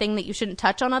butts are a thing that you shouldn't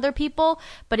touch on other people.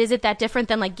 But is it that different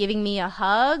than like giving me a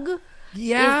hug?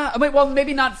 Yeah. Well,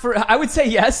 maybe not for... I would say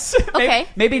yes. Okay.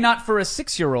 Maybe not for a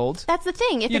 6-year-old. That's the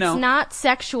thing. If it's not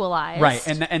sexualized. Right.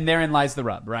 And therein lies the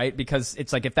rub, right? Because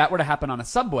it's like if that were to happen on a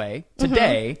subway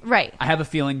today, right. I have a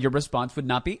feeling your response would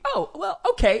not be, oh, well,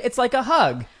 okay, it's like a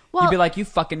hug. Well, you'd be like, you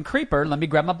fucking creeper, let me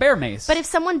grab my bear mace. But if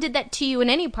someone did that to you in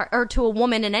any part, or to a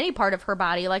woman in any part of her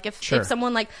body, like if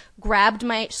someone like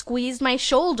squeezed my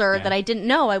shoulder that I didn't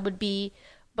know, I would be...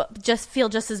 but just feel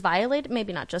just as violated,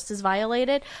 maybe not just as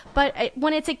violated, but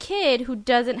when it's a kid who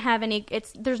doesn't have any,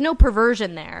 there's no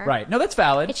perversion there. Right. No, that's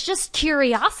valid. It's just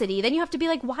curiosity. Then you have to be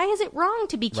like, why is it wrong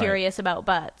to be curious about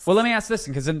butts? Well, let me ask this,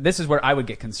 because this is where I would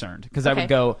get concerned, because I would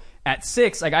go at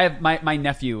 6, like I have, my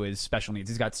nephew is special needs.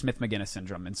 He's got Smith-Magenis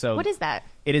syndrome. And so what is that?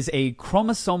 It is a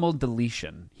chromosomal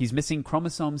deletion. He's missing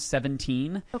chromosome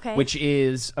 17, which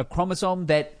is a chromosome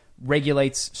that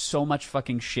regulates so much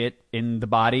fucking shit in the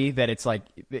body that it's like,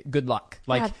 good luck.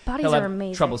 Like, bodies he'll have are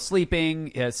amazing. trouble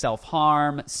sleeping,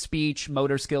 self-harm, speech,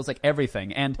 motor skills, like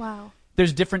everything. And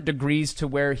there's different degrees to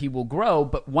where he will grow,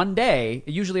 but one day,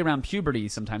 usually around puberty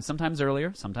sometimes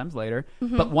earlier, sometimes later,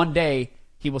 but one day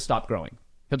he will stop growing.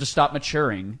 He'll just stop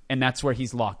maturing, and that's where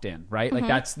he's locked in, right? Like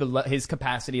that's his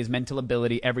capacity, his mental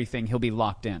ability, everything. He'll be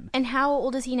locked in. And how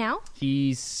old is he now?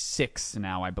 He's 6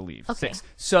 now, I believe. Okay. 6.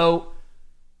 So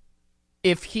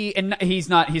if he's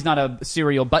not a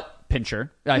serial butt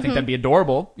pincher. I think that'd be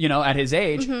adorable, at his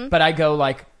age. But I go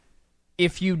like,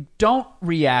 if you don't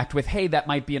react with, hey, that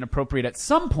might be inappropriate at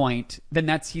some point, then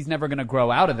he's never going to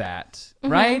grow out of that,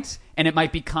 right? And it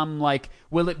might become like,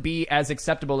 will it be as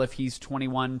acceptable if he's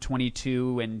 21,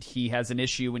 22, and he has an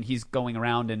issue and he's going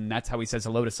around and that's how he says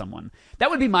hello to someone? That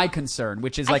would be my concern,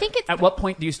 which is like, at what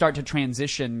point do you start to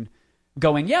transition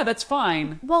going, yeah, that's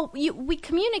fine? Well, we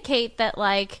communicate that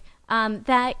like,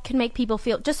 that can make people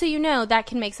feel, just so you know, that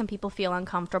can make some people feel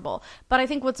uncomfortable. But I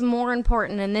think what's more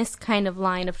important in this kind of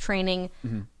line of training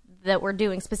that we're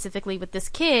doing specifically with this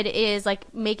kid is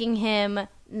like making him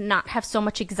not have so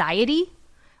much anxiety,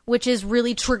 which is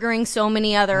really triggering so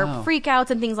many other freakouts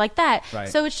and things like that. Right.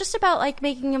 So it's just about like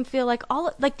making him feel like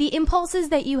the impulses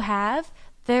that you have,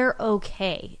 they're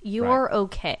okay. You're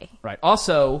okay. Right.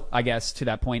 Also, I guess to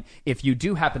that point, if you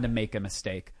do happen to make a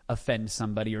mistake, offend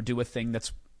somebody, or do a thing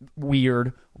that's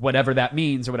weird, whatever that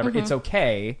means or whatever, it's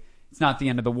okay. It's not the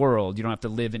end of the world. You don't have to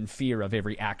live in fear of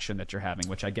every action that you're having,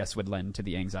 which I guess would lend to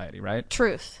the anxiety, right?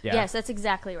 Truth. Yeah. Yes, that's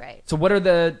exactly right. So what are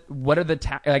the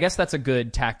I guess that's a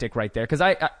good tactic right there, because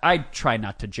I try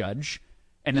not to judge,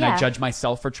 and then I judge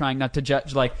myself for trying not to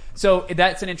judge. Like, so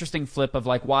that's an interesting flip of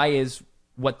like, why is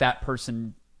what that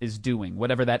person is doing,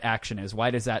 whatever that action is, why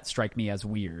does that strike me as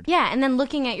weird? Yeah, and then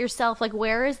looking at yourself, like,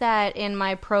 where is that in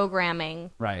my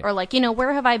programming? Right. Or, like,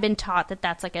 where have I been taught that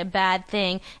that's, like, a bad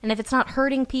thing? And if it's not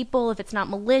hurting people, if it's not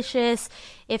malicious,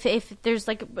 if there's,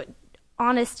 like,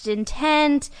 honest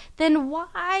intent, then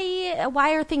why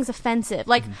are things offensive?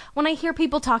 Like, when I hear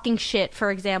people talking shit,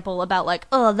 for example, about, like,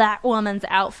 oh, that woman's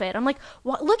outfit, I'm like,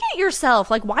 look at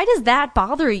yourself. Like, why does that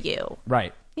bother you?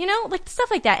 Right. Like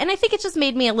stuff like that. And I think it just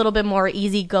made me a little bit more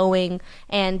easygoing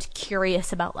and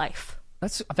curious about life.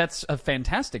 That's a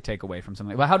fantastic takeaway from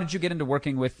something. Well, how did you get into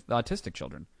working with autistic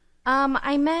children?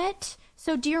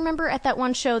 So do you remember at that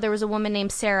one show there was a woman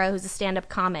named Sarah who's a stand-up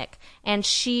comic, and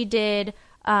she did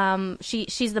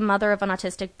she's the mother of an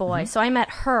autistic boy. So I met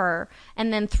her,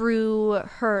 and then through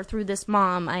this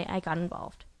mom I got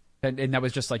involved. And that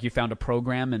was just like you found a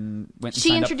program and went and she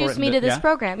signed up for it? She introduced me to this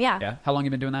program. Yeah. How long have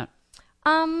you been doing that?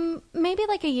 Maybe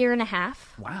like a year and a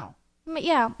half. Wow.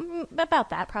 Yeah, about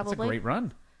that probably. That's a great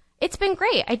run. It's been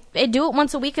great. I do it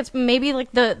once a week. It's maybe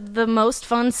like the most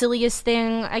fun, silliest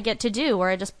thing I get to do,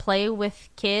 where I just play with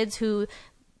kids who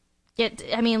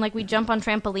we jump on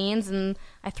trampolines and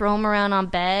I throw them around on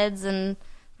beds and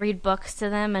read books to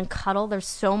them and cuddle. There's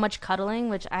so much cuddling,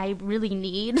 which I really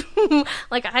need.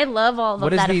 Like, I love all of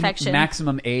that affection. What is the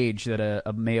maximum age that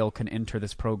a male can enter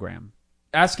this program?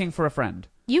 Asking for a friend.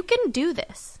 You can do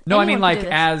this. No, Anyone I mean like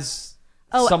as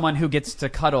someone who gets to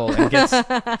cuddle and gets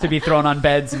to be thrown on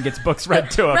beds and gets books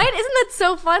read to him. Right? Isn't that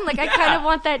so fun? Like, I kind of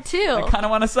want that too. I kind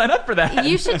of want to sign up for that.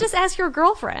 You should just ask your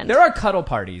girlfriend. There are cuddle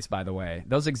parties, by the way.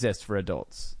 Those exist for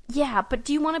adults. Yeah, but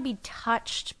do you want to be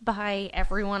touched by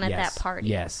everyone at that party?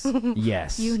 Yes.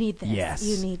 Yes. You need this. Yes.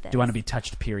 You need this. Do you want to be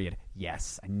touched, period?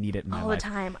 Yes. I need it in my life. All the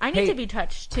time. I need to be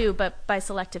touched, too, but by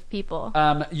selective people.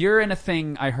 You're in a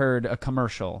thing, I heard, a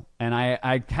commercial, and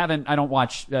I don't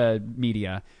watch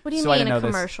media. What do you so mean I don't know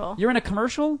a commercial? You're in a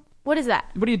commercial? What is that?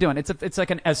 What are you doing? It's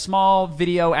like a small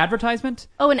video advertisement?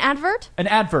 Oh, an advert? An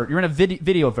advert. You're in a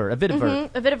videovert, a vidivert.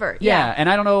 A vidivert, Yeah, and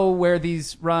I don't know where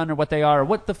these run or what they are.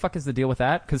 What the fuck is the deal with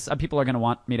that? Because people are going to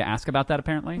want me to ask about that,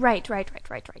 apparently. Right.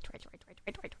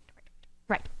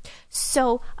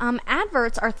 So,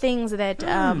 adverts are things that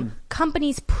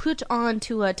companies put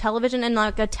onto a television, and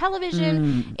like a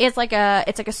television is like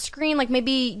it's like a screen. Like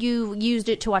maybe you used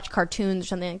it to watch cartoons or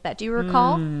something like that. Do you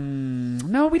recall?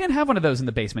 No, we didn't have one of those in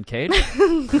the basement cage.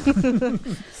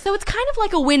 So it's kind of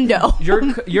like a window.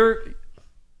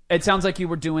 It sounds like you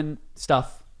were doing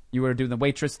stuff. You were doing the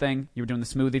waitress thing. You were doing the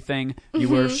smoothie thing. You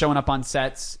were showing up on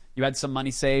sets. You had some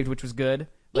money saved, which was good.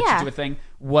 Let you do a thing.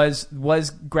 Was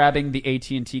grabbing the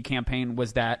AT&T campaign,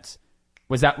 was that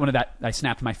one of that? I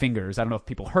snapped my fingers. I don't know if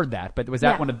people heard that, but was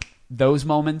that one of those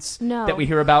moments that we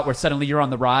hear about where suddenly you're on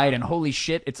the ride and holy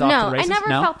shit, it's off to the races? I never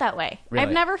felt that way. Really?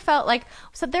 I've never felt like,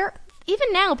 so there,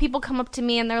 even now people come up to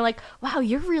me and they're like, wow,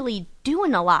 you're really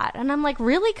doing a lot. And I'm like,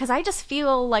 really? Because I just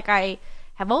feel like I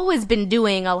have always been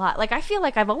doing a lot. Like, I feel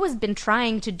like I've always been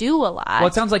trying to do a lot. Well,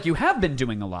 it sounds like you have been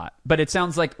doing a lot, but it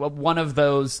sounds like one of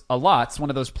those one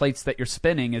of those plates that you're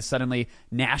spinning is suddenly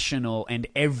national and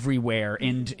everywhere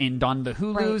and on the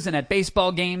Hulus and at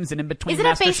baseball games and in between. Is it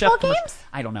at baseball games?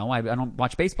 I don't know. I don't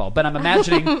watch baseball, but I'm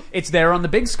imagining it's there on the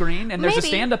big screen and there's a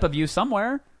stand-up of you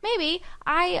somewhere. Maybe.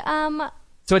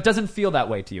 So it doesn't feel that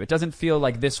way to you. It doesn't feel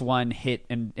like this one hit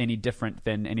any different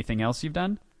than anything else you've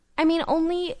done? I mean,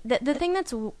 only the thing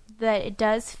that it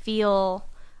does feel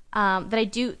that I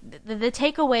do. The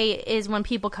takeaway is when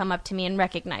people come up to me and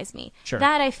recognize me. Sure.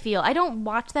 That I feel. I don't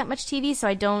watch that much TV, so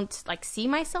I don't like see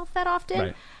myself that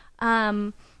often.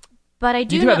 Right. But I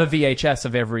do. You do have a VHS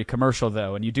of every commercial,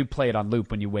 though, and you do play it on loop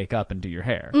when you wake up and do your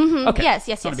hair. Mm-hmm. Okay. Yes.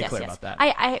 I want to be clear about that.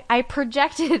 I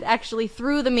project it actually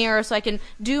through the mirror so I can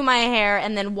do my hair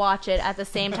and then watch it at the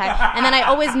same time. And then I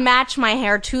always match my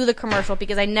hair to the commercial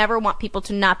because I never want people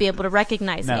to not be able to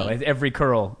recognize me. No, every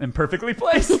curl imperfectly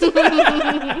placed.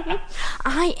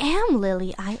 I am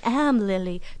Lily. I am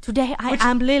Lily. Today I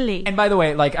am Lily. And by the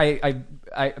way, like I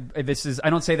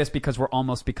don't say this because we're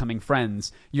almost becoming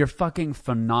friends. You're fucking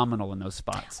phenomenal in those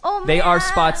spots. Oh, man. They are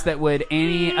spots that would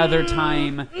any other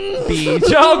time be.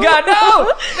 Oh God,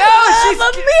 no! She's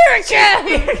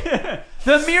American.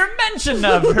 The mere mention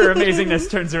of her amazingness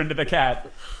turns her into the cat.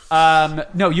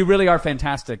 No, you really are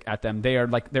fantastic at them. They are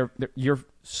like you're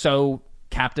so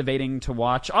captivating to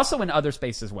watch. Also in other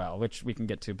space as well, which we can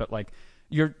get to. But like.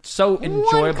 You're so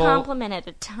enjoyable. One compliment at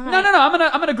a time. No. I'm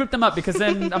gonna group them up because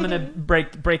then I'm gonna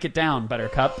break it down,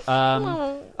 Buttercup.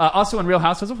 Also in Real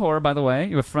Housewives of Horror, by the way,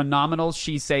 you have phenomenal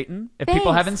She Satan. If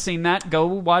people haven't seen that, go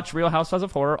watch Real Housewives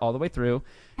of Horror all the way through.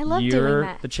 I love doing that.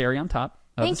 You're the cherry on top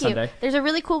of Thank the sundae. you. There's a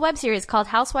really cool web series called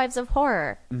Housewives of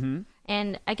Horror. Mm-hmm.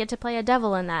 And I get to play a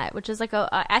devil in that, which is like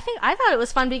I thought it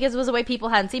was fun because it was a way people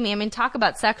hadn't seen me. I mean, talk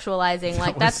about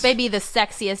sexualizing. That's maybe the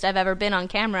sexiest I've ever been on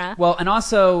camera. Well, and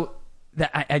also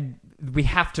that we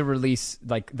have to release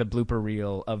like the blooper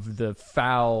reel of the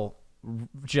foul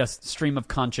just stream of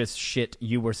conscious shit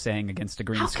you were saying against a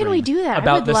green screen. How can we do that?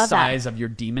 About the size of your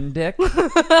demon dick.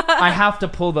 I have to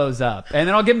pull those up. And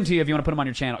then I'll give them to you if you want to put them on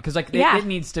your channel. Because it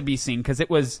needs to be seen because it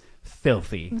was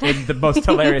filthy in the most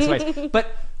hilarious ways.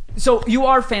 But so you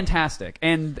are fantastic.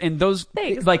 And those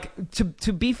Thanks. like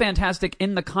to be fantastic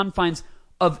in the confines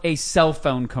of a cell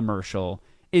phone commercial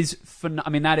is I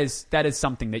mean that is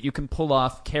something that you can pull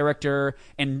off character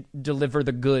and deliver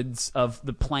the goods of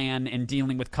the plan and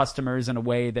dealing with customers in a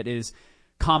way that is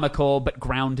comical but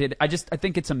grounded. I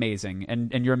think it's amazing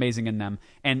and you're amazing in them.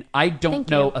 And I don't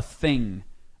know a thing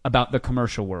about the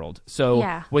commercial world.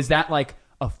 So was that like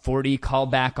a 40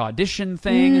 callback audition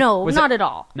thing? No, not at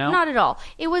all. No? Not at all.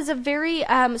 It was a very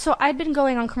so I'd been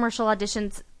going on commercial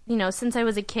auditions, since I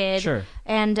was a kid. Sure.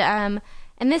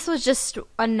 And this was just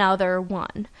another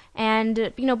one.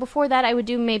 And, before that, I would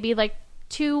do maybe like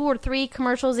 2 or 3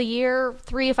 commercials a year,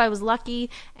 3 if I was lucky,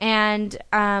 and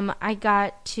I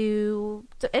got to,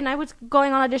 and I was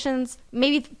going on auditions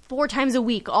maybe 4 times a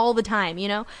week, all the time, you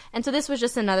know? And so this was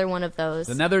just another one of those.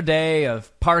 Another day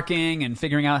of parking and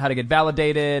figuring out how to get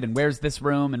validated and where's this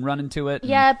room and running to it.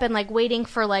 Yep, and like waiting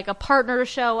for like a partner to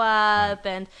show up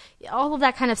and all of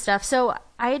that kind of stuff. So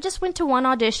I just went to one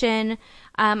audition.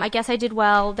 I guess I did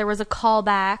well. There was a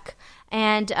callback.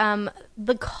 And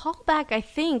the callback, I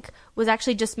think, was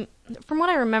actually just, from what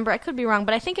I remember, I could be wrong,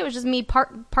 but I think it was just me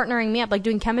partnering me up, like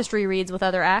doing chemistry reads with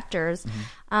other actors.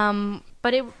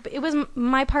 But it was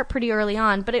my part pretty early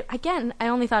on. But again, I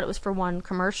only thought it was for one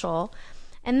commercial.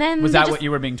 And then was that what you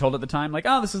were being told at the time? Like,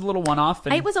 oh, this is a little one-off?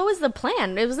 It was always the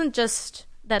plan. It wasn't just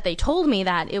that they told me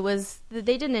that. It was,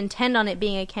 they didn't intend on it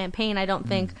being a campaign, I don't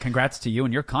think. Congrats to you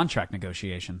and your contract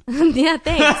negotiation. Yeah,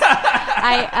 thanks.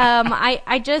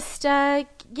 I just,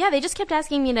 they just kept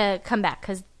asking me to come back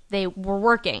because they were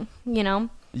working, you know?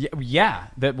 Yeah,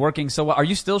 that working so well. Are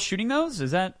you still shooting those?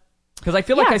 Is that... Because I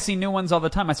feel like I see new ones all the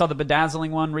time. I saw the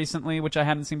bedazzling one recently, which I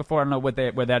hadn't seen before. I don't know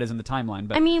where that is in the timeline.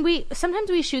 But I mean,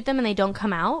 sometimes we shoot them and they don't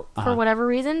come out for whatever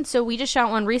reason. So we just shot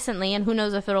one recently, and who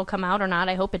knows if it'll come out or not.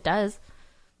 I hope it does.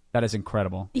 That is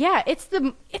incredible. Yeah, it's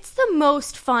the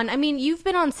most fun. I mean, you've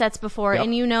been on sets before,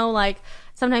 and you know, like,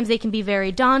 sometimes they can be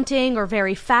very daunting or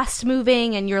very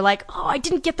fast-moving, and you're like, oh, I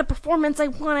didn't get the performance I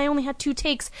want. I only had 2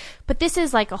 takes. But this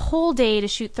is like a whole day to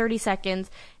shoot 30 seconds,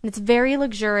 and it's very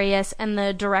luxurious, and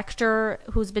the director,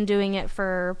 who's been doing it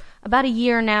for about a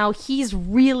year now, he's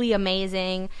really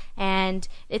amazing, and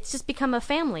it's just become a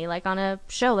family, like on a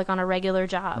show, like on a regular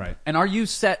job. Right. And are you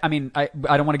set... I mean, I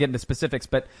don't want to get into specifics,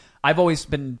 but I've always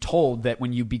been told that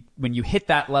when you hit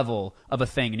that level of a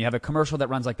thing and you have a commercial that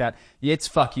runs like that, it's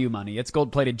fuck you money. It's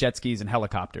gold-plated jet skis and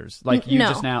helicopters. Like you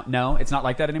just now... No, it's not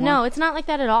like that anymore? No, it's not like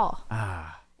that at all.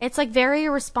 It's like very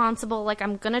irresponsible. Like,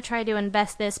 I'm going to try to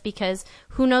invest this because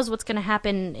who knows what's going to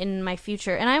happen in my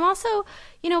future. And I'm also,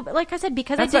 you know, like I said,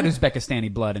 because that's that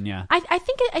Uzbekistani blood in you. I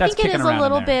think it is a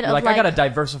little bit of like, I got to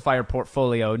diversify your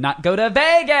portfolio, not go to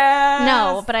Vegas.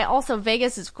 No, but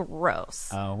Vegas is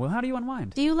gross. Oh, well, how do you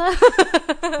unwind? Do you love?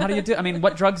 How do you do? I mean,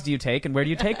 what drugs do you take and where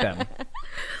do you take them?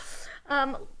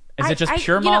 Is it just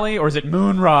pure Molly, or is it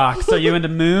moon rocks? Are you into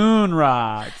moon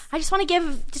rocks? I just want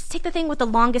to just take the thing with the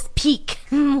longest peak,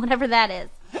 whatever that is.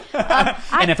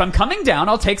 And if I'm coming down,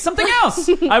 I'll take something else.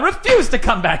 I refuse to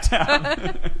come back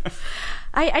down.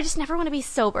 I just never want to be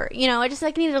sober. You know, I just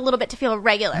needed a little bit to feel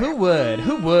regular. Who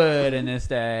would in this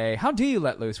day? How do you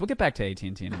let loose? We'll get back to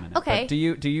AT&T in a minute. Okay.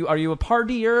 But are you a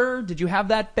partier? Did you have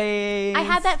that phase? I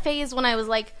had that phase when I was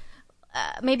like,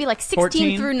 maybe like 16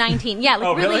 14? Through 19. Yeah,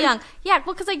 like really young. Yeah,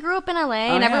 well, because I grew up in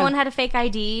LA and everyone had a fake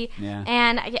ID. Yeah.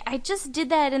 And I just did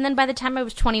that. And then by the time I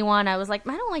was 21, I was like,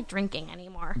 I don't like drinking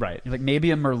anymore. Right. You're like,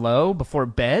 maybe a Merlot before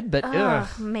bed, but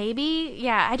maybe.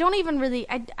 Yeah, I don't even really.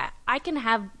 I can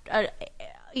have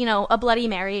a Bloody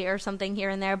Mary or something here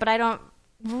and there, but I don't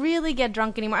really get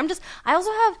drunk anymore. I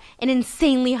also have an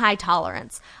insanely high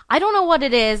tolerance. I don't know what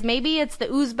it is. Maybe it's the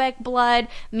Uzbek blood.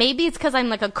 Maybe it's because I'm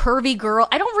like a curvy girl.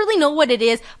 I don't really know what it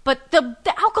is, but the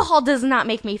alcohol does not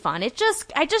make me fun. I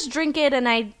just drink it and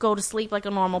I go to sleep like a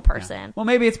normal person. Yeah. Well,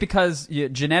 maybe it's because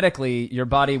genetically your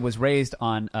body was raised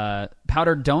on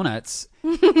powdered donuts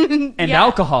and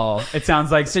alcohol. It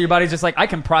sounds like, so your body's just like, I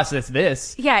can process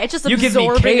this. Yeah, it's just you give me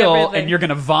absorbing kale everything. and you're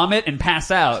gonna vomit and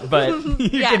pass out, but you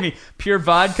give me pure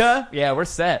vodka. Yeah, we're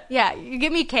set. Yeah, you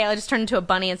give me kale, I just turn into a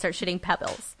bunny and start shooting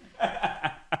pebbles.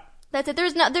 That's it.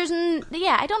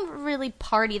 I don't really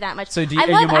party that much. So are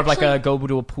you more of like a go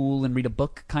to a pool and read a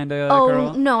book kind of girl?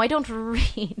 Oh, no, I don't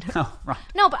read. Oh, right.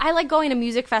 No, but I like going to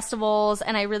music festivals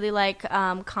and I really like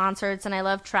concerts and I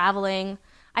love traveling.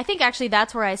 I think actually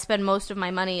that's where I spend most of my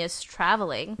money is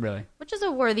traveling. Really? Which is a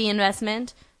worthy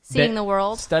investment, seeing the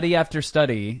world. Study after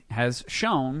study has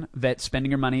shown that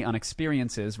spending your money on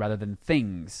experiences rather than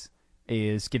things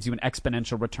gives you an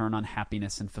exponential return on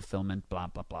happiness and fulfillment, blah,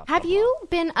 blah, blah. Have you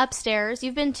been upstairs?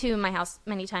 You've been to my house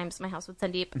many times, my house with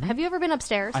Sandeep. Mm-hmm. Have you ever been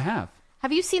upstairs? I have.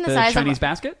 Have you seen the size Chinese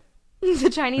basket? The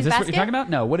Chinese Is this basket? what you're talking about?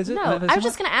 No. What is it? No. I was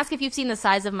just going to ask if you've seen the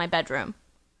size of my bedroom.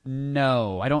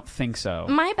 No, I don't think so.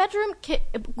 My bedroom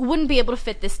wouldn't be able to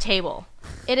fit this table.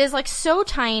 It is like so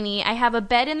tiny. I have a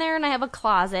bed in there and I have a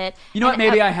closet. You know what?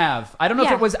 Maybe I have. I don't know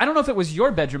if it was. I don't know if it was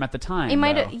your bedroom at the time. It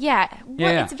might have. Yeah.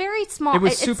 Well, it's very small. It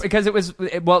was super because it was.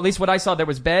 Well, at least what I saw, there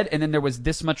was bed, and then there was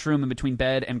this much room in between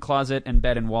bed and closet and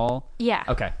bed and wall. Yeah.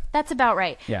 Okay. That's about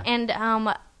right. Yeah. And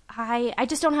I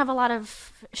just don't have a lot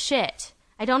of shit.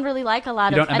 I don't really like a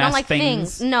lot of... I don't like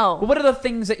things. No. Well, what are the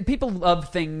things that... People love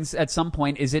things at some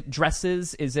point. Is it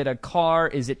dresses? Is it a car?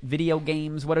 Is it video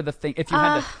games? What are the things... If you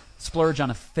had to splurge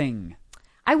on a thing...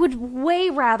 I would way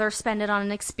rather spend it on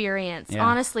an experience,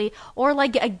 honestly, or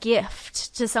like a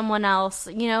gift to someone else,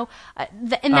 you know.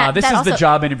 This is the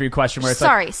job interview question where it's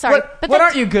sorry. What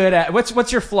aren't you good at?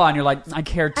 What's your flaw? And you're like, I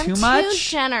care too much. Too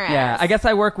generous. Yeah, I guess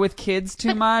I work with kids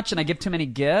too much, and I give too many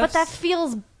gifts. But that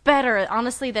feels better,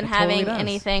 honestly, than having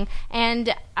anything.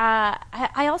 And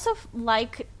I also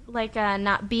like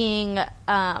not being.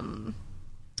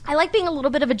 I like being a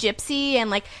little bit of a gypsy and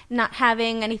like not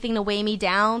having anything to weigh me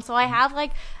down. So I have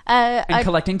like and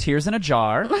collecting tears in a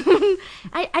jar.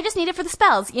 I just need it for the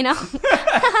spells, you know.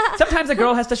 Sometimes a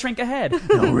girl has to shrink a head.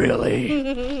 No,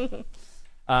 really.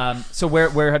 So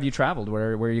where have you traveled?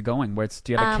 Where are you going?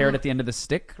 Do you have a carrot at the end of the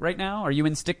stick right now? Are you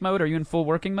in stick mode? Are you in full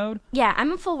working mode? Yeah,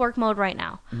 I'm in full work mode right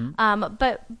now.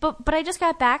 But I just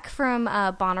got back from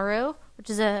Bonnaroo, which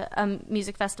is a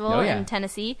music festival in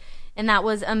Tennessee, and that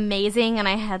was amazing. And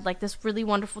I had like this really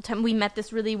wonderful time. We met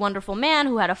this really wonderful man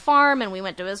who had a farm, and we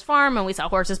went to his farm, and we saw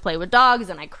horses play with dogs,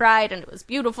 and I cried, and it was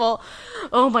beautiful.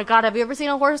 Oh my God, have you ever seen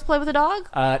a horse play with a dog?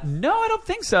 No, I don't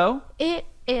think so. It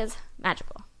is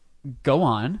magical. Go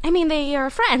on. I mean, they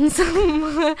are friends,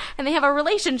 and they have a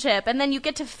relationship, and then you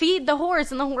get to feed the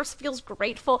horse, and the horse feels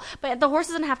grateful, but the horse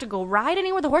doesn't have to go ride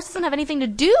anywhere. The horse doesn't have anything to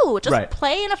do. Just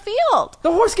play in a field.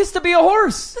 The horse gets to be a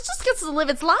horse. It just gets to live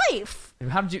its life.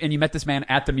 How did you? And you met this man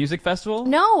at the music festival?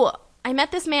 No, I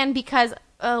met this man because,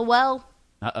 well...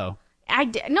 Uh-oh.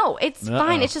 No, it's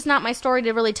fine. It's just not my story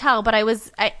to really tell. But I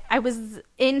was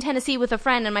in Tennessee with a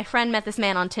friend, and my friend met this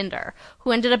man on Tinder,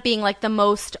 who ended up being like the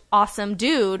most awesome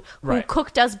dude who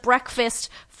cooked us breakfast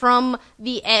from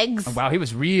the eggs. Oh, wow, he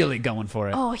was really going for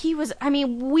it. Oh, he was. I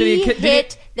mean, we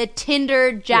hit the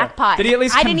Tinder jackpot. Did he at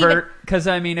least convert? Because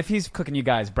I mean, if he's cooking you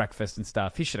guys breakfast and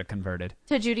stuff, he should have converted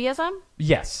to Judaism.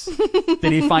 Yes.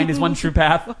 Did he find his one true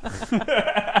path?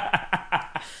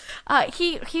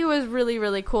 He was really,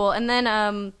 really cool. And then,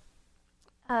 and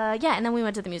then we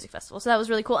went to the music festival. So that was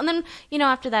really cool. And then, you know,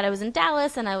 after that I was in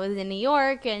Dallas and I was in New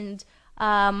York, and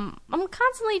I'm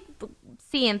constantly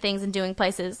seeing things and doing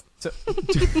places. So,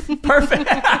 perfect.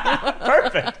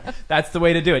 Perfect. That's the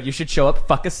way to do it. You should show up,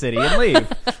 fuck a city, and leave.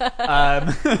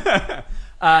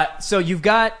 So you've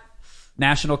got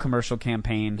national commercial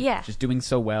campaign. Yeah. Just doing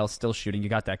so well, still shooting. You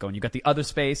got that going. You got the other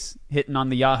space hitting on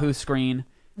the Yahoo screen.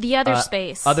 The other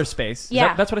space. Other space.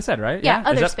 Yeah. That's what I said, right? Yeah,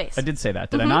 other space. I did say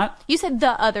that. Did I not? You said the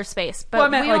other space, but well, I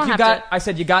meant like you got. I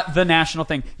said you got the national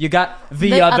thing. You got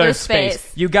the other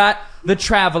space. You got the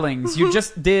travelings. You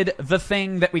just did the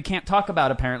thing that we can't talk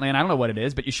about apparently, and I don't know what it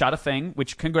is, but you shot a thing.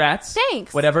 Which congrats.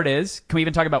 Thanks. Whatever it is. Can we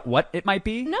even talk about what it might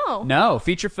be? No. No.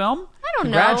 Feature film. I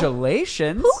don't know.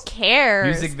 Congratulations. Who cares?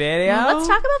 Music video. Let's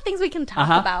talk about things we can talk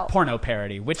about. Porno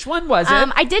parody. Which one was it?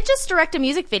 I did just direct a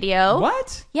music video.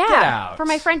 What? Yeah. Get out. For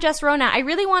my friend Jess Rona. I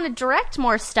really want to direct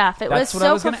more stuff. That's was what so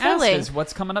I was going to fulfilling. ask is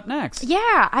what's coming up next?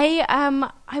 Yeah. I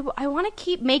want to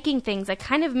keep making things. I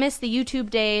kind of miss the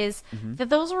YouTube days. That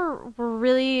those were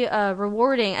really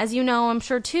rewarding. As you know, I'm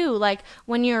sure too. Like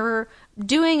when you're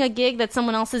doing a gig that's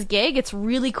someone else's gig, it's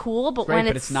really cool. But when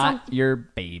it's not your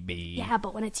baby. Yeah,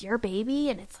 but when it's your baby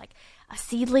and it's like a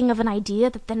seedling of an idea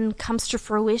that then comes to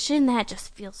fruition, that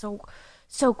just feels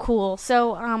so cool.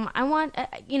 So I want,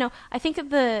 I think of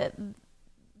the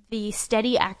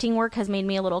steady acting work has made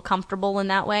me a little comfortable in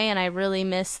that way, and I really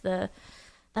miss the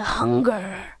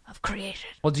hunger of creation.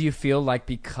 Well, do you feel like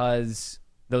because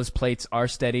those plates are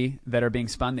steady that are being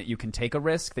spun, that you can take a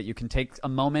risk, that you can take a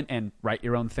moment and write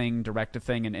your own thing, direct a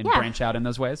thing, and branch out in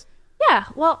those ways? Yeah,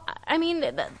 well, I mean,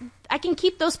 I can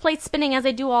keep those plates spinning as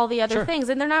I do all the other things,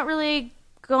 and they're not really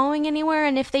going anywhere,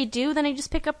 and if they do, then I just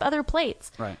pick up other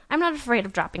plates. Right. I'm not afraid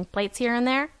of dropping plates here and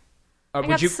there. I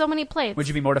got so many plates. Would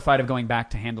you be mortified of going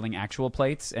back to handling actual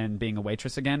plates and being a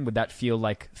waitress again? Would that feel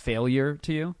like failure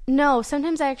to you? No,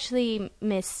 sometimes I actually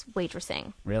miss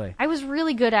waitressing. Really? I was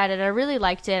really good at it. I really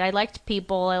liked it. I liked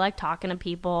people. I liked talking to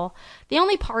people. The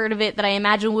only part of it that I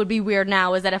imagine would be weird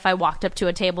now is that if I walked up to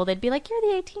a table, they'd be like, "You're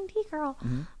the AT&T girl."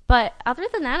 But other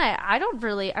than that,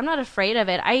 I'm not afraid of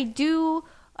it. I do,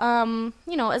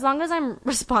 as long as I'm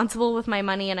responsible with my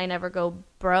money and I never go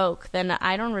broke, then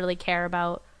I don't really care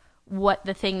about what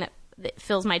the thing that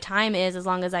fills my time is, as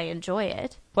long as I enjoy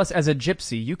it. Plus, as a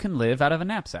gypsy, you can live out of a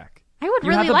knapsack. I would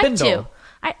really like to.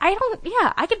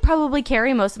 I could probably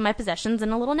carry most of my possessions in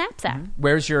a little knapsack.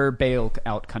 Where's your bail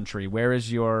out country? Where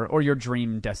is your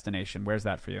dream destination? Where's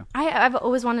that for you? I've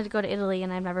always wanted to go to Italy,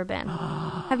 and I've never been.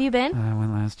 Have you been? I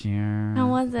went last year. How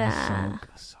was it?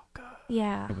 It was so good.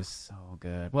 Yeah. It was so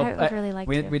good. Well, I would really like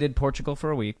to. We did Portugal for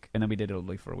a week, and then we did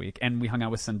Italy for a week, and we hung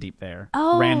out with Sandeep there.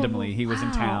 Oh, randomly. He was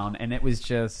in town, and it was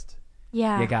just...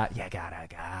 Yeah. You gotta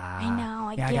go. I know.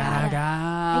 I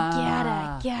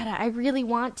get it. I really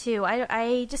want to.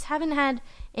 I just haven't had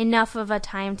enough of a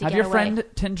time to have get your away. friend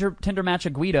Tinder match a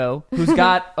Guido who's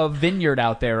got a vineyard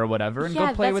out there or whatever, and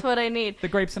go play with what I need. the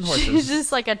grapes and horses. She's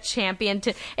just like a champion.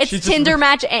 It's Tinder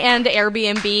match and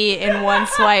Airbnb in one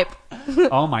swipe.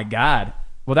 Oh my God.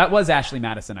 Well, that was Ashley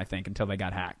Madison, I think, until they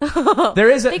got hacked.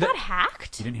 They got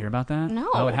hacked? You didn't hear about that? No.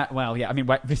 Oh, well, yeah. I mean,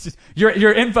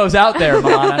 your info's out there,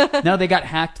 Milana. No, they got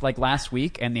hacked like last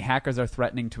week, and the hackers are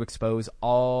threatening to expose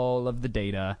all of the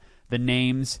data, the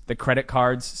names, the credit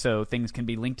cards, so things can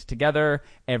be linked together,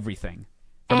 everything.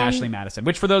 From Ashley Madison,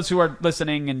 which for those who are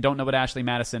listening and don't know what Ashley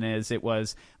Madison is, it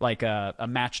was like a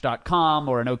Match.com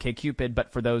or an OkCupid,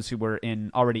 but for those who were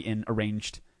already in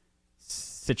arranged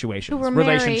situations,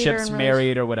 relationships,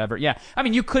 married or whatever. Yeah. I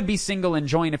mean, you could be single and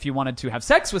join if you wanted to have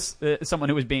sex with someone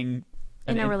who was being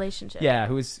in a relationship. Yeah,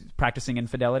 who was practicing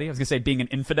infidelity. I was going to say being an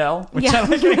infidel, which yeah. I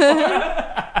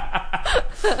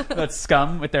like. That's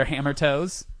scum with their hammer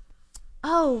toes.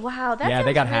 Oh, wow. That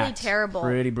they got really hacked. Pretty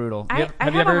Pretty brutal.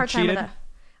 Have you ever cheated?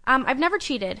 I've never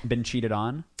cheated. Been cheated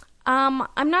on?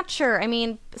 I'm not sure. I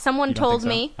mean, someone told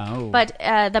me, but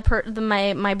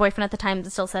my boyfriend at the time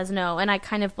still says no, and I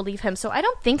kind of believe him. So I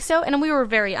don't think so. And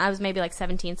I was maybe like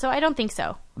 17, so I don't think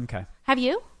so. Okay. Have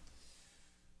you?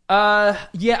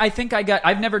 Yeah, I think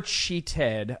I've never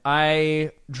cheated.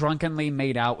 I drunkenly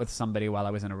made out with somebody while I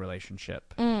was in a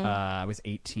relationship. I was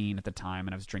 18 at the time,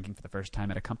 and I was drinking for the first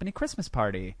time at a company Christmas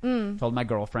party. Told my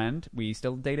girlfriend. We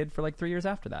still dated for like 3 years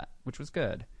after that, which was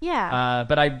good. Yeah.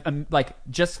 But I'm like,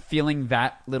 just feeling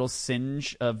that little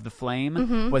singe of the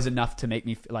flame was enough to make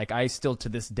me like, I still to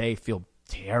this day feel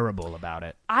terrible about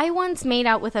it. I once made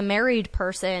out with a married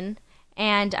person,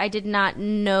 and I did not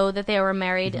know that they were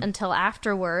married until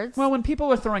afterwards. Well, when people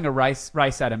were throwing a rice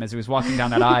at him as he was walking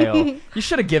down that aisle, you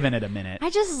should have given it a minute. I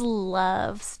just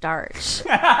love starch.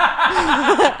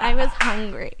 I was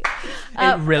hungry.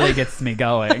 It really gets me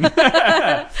going. Is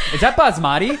that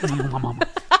basmati?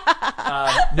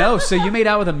 No, so you made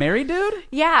out with a married dude?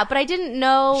 Yeah, but I didn't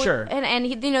know. Sure. And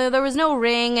he, there was no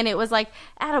ring, and it was like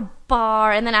at a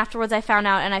bar, and then afterwards I found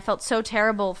out, and I felt so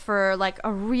terrible for like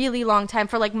a really long time,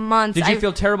 for like months. Did you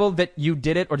feel terrible that you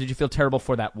did it, or did you feel terrible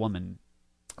for that woman?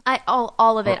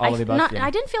 All of it. All of the above, yeah. I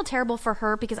didn't feel terrible for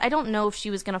her because I don't know if she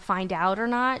was going to find out or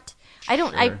not. I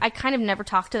don't. Sure. I kind of never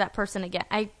talked to that person again.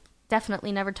 I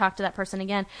definitely never talked to that person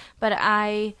again. But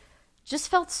I just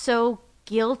felt so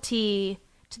guilty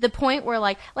to the point where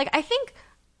like I think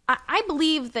I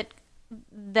believe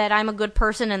that I'm a good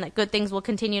person and that good things will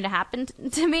continue to happen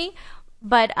to me.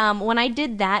 But when I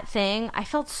did that thing, I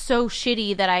felt so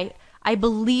shitty that I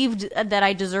believed that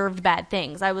I deserved bad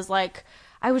things. I was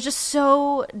just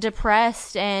so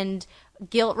depressed and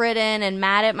guilt-ridden and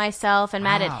mad at myself and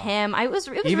mad at him. It was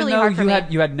really hard for me. Even though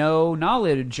you had no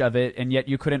knowledge of it, and yet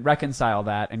you couldn't reconcile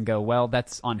that and go, well,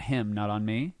 that's on him, not on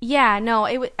me. Yeah, no,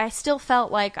 I still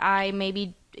felt like I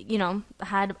maybe,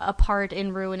 had a part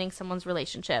in ruining someone's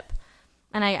relationship.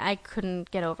 And I couldn't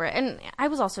get over it. And I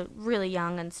was also really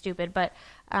young and stupid, but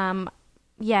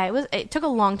it took a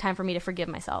long time for me to forgive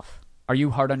myself. Are you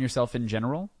hard on yourself in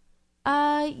general?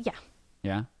 Yeah.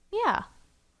 Yeah? Yeah.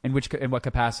 In what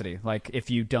capacity? Like if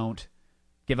you don't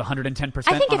give 110%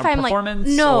 I think on if a I'm performance?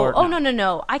 Like, no. Or, oh,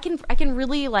 no. I can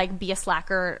really like be a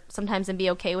slacker sometimes and be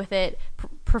okay with it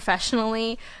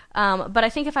professionally. But I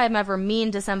think if I'm ever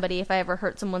mean to somebody, if I ever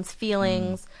hurt someone's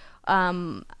feelings,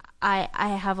 I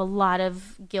have a lot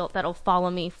of guilt that'll follow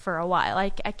me for a while. I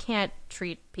can't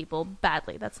treat people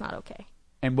badly. That's not okay.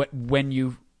 And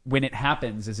when it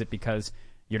happens, is it because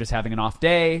you're just having an off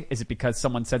day? Is it because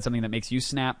someone said something that makes you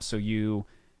snap, so you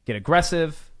get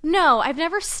aggressive? No, I've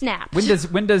never snapped. When does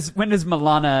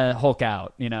Milana Hulk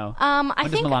out? When does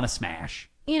Milana smash?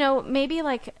 Maybe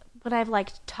like when I've like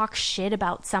talked shit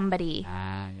about somebody.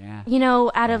 Yeah.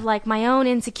 Out of like my own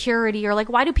insecurity, or like,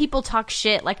 why do people talk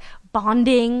shit? Like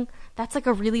bonding. That's like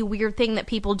a really weird thing that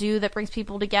people do that brings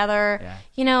people together.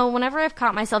 Yeah. Whenever I've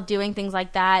caught myself doing things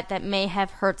like that may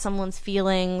have hurt someone's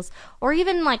feelings, or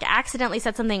even like accidentally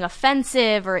said something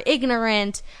offensive or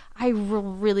ignorant, I will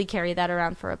really carry that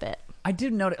around for a bit. I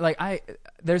do notice,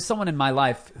 there's someone in my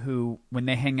life who, when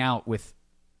they hang out with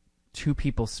two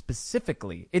people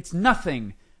specifically, it's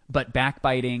nothing but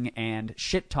backbiting and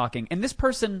shit talking. And this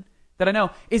person that I know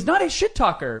is not a shit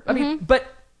talker. I mean, but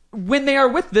when they are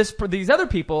with these other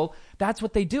people, that's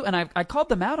what they do. And I called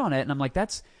them out on it, and I'm like,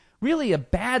 that's really a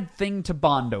bad thing to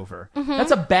bond over.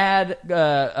 That's a bad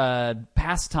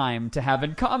pastime to have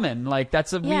in common. Like,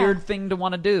 that's a weird thing to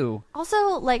want to do.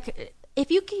 Also, like, if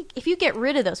you get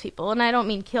rid of those people, and I don't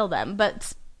mean kill them,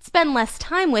 but spend less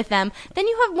time with them, then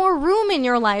you have more room in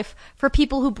your life for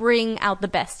people who bring out the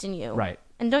best in you. Right.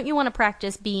 And don't you want to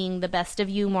practice being the best of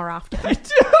you more often? I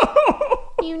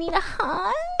do. You need a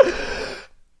hug?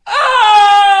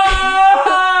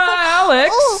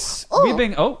 Alex,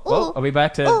 are we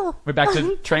back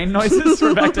to train noises?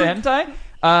 We're back to hentai.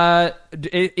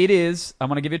 It is. I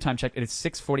want to give you a time check. It is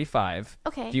 6:45.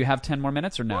 Okay. Do you have 10 more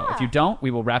minutes or no? Yeah. If you don't,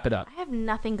 we will wrap it up. I have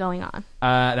nothing going on.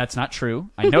 That's not true.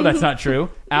 I know that's not true.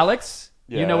 Alex,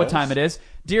 you know what Yes. time it is.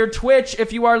 Dear Twitch,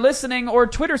 if you are listening, or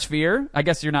Twitter sphere, I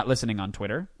guess you're not listening on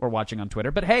Twitter or watching on Twitter,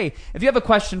 but hey, if you have a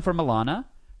question for Milana,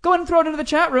 go ahead and throw it into the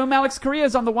chat room. Alex Correa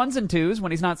is on the ones and twos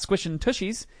when he's not squishing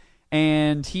tushies,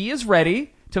 and he is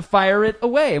ready to fire it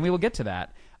away, and we will get to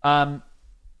that.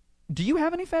 Do you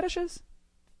have any fetishes?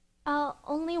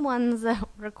 Only ones that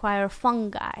require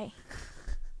fungi.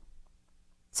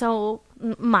 So,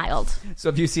 mild. So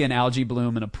if you see an algae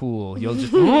bloom in a pool, you'll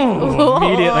just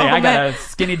immediately, I gotta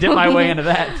skinny dip my way into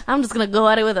that. I'm just gonna go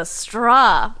at it with a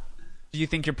straw. Do you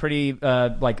think you're pretty, I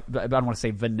don't want to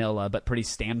say vanilla, but pretty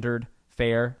standard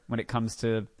fare when it comes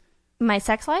to... My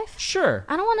sex life? Sure.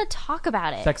 I don't want to talk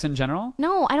about it. Sex in general?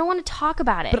 No, I don't want to talk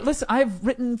about it. But listen, I've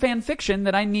written fan fiction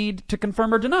that I need to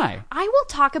confirm or deny. I will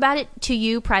talk about it to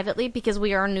you privately because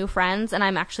we are new friends and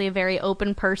I'm actually a very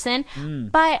open person.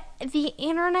 But the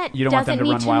internet You don't want them doesn't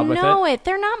to need run wild to with know it.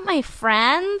 They're not my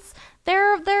friends.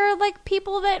 They're like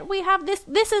people that we have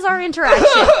this is our interaction.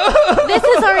 This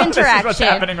is our interaction. This is what's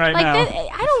happening right now.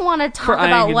 I don't want to talk Crying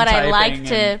about and what I like typing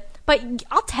to and- but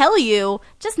I'll tell you,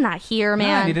 just not here, Yeah,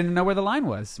 man. I needed to know where the line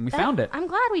was, and we found it. I'm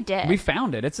glad we did. We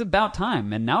found it. It's about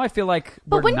time, and now I feel like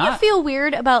But we're wouldn't not... you feel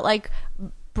weird about like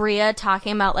Bria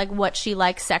talking about like what she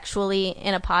likes sexually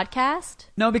in a podcast?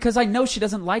 No, because I know she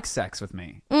doesn't like sex with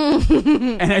me.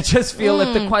 And I just feel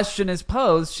if the question is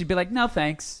posed, she'd be like, no,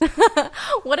 thanks.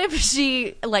 What if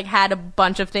she like had a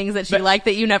bunch of things that she liked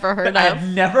that you never heard of? I've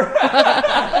never...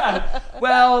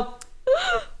 Well...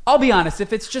 I'll be honest,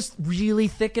 if it's just really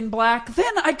thick and black,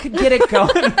 then I could get it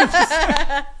going.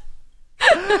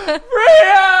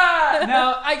 Bria!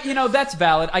 No, that's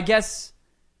valid. I guess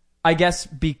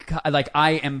because like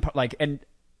I am like, and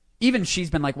even she's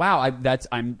been like, wow,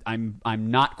 I'm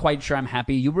not quite sure I'm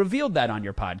happy you revealed that on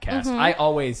your podcast. I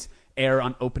always err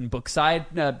on open book side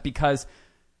because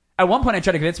at one point I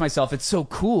tried to convince myself it's so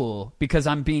cool because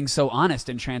I'm being so honest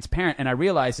and transparent, and I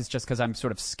realize it's just because I'm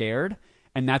sort of scared.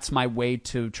 And that's my way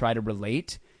to try to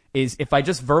relate, is if I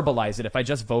just verbalize it, if I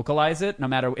just vocalize it, no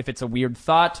matter if it's a weird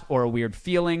thought or a weird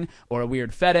feeling or a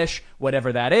weird fetish,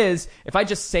 whatever that is, if I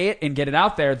just say it and get it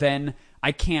out there, then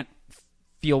I can't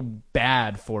feel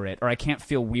bad for it or I can't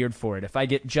feel weird for it. If I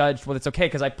get judged, well, it's okay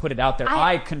because I put it out there.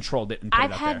 I controlled it and put it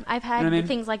out there. I've had You know what I mean?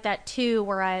 things like that too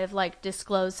where I've like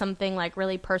disclosed something like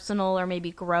really personal or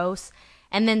maybe gross,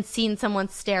 and then seen someone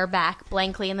stare back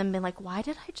blankly and then been like, why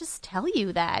did I just tell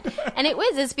you that? And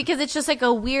it's because it's just like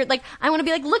a weird, like, I want to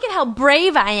be like, look at how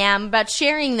brave I am about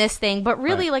sharing this thing. But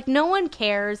really, Right. like, no one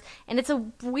cares. And it's a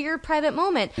weird private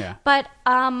moment. Yeah. But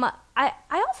I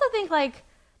also think, like,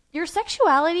 your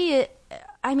sexuality,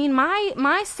 I mean,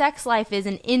 my sex life is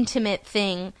an intimate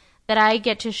thing that I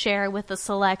get to share with a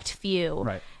select few.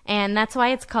 Right. And that's why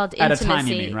it's called At intimacy. a time,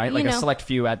 you mean, right? Like You a know? select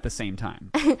few at the same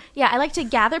time. Yeah, I like to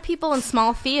gather people in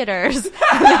small theaters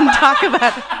and then talk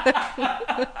about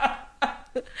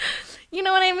it. You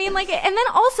know what I mean? Like, and then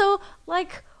also,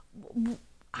 like,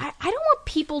 I don't want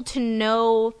people to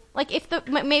know, like,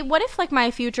 what if, like,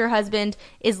 my future husband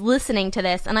is listening to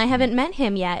this and I haven't met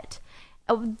him yet?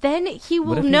 Then he will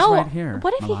What if know. he's right here,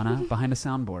 What if Milana, behind a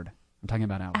soundboard? I'm talking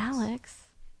about Alex. Alex.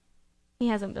 He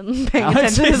hasn't been paying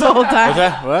Alex attention is- this whole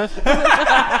time. What?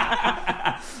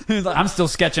 He's like, I'm still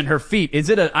sketching her feet. Is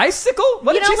it an icicle?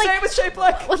 What did she say it was shaped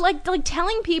like? Well, like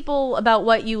telling people about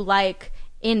what you like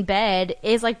in bed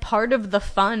is like part of the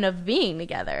fun of being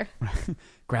together.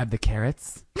 Grab the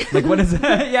carrots. Like, what is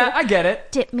that? Yeah, I get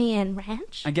it. Dip me in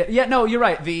ranch. I get. Yeah, no, you're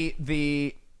right.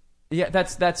 Yeah,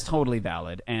 that's totally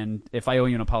valid. And if I owe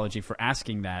you an apology for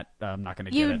asking that, I'm not going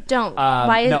to get it. You don't.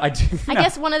 Why is, no, I do. I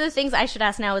guess one of the things I should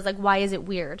ask now is like, why is it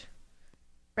weird?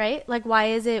 Right? Like, why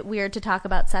is it weird to talk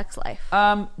about sex life?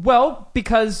 Well,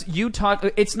 because you talk.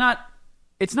 It's not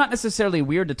necessarily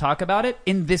weird to talk about it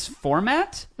in this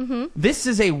format. Mm-hmm. This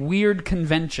is a weird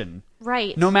convention.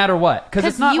 Right. No matter what. Because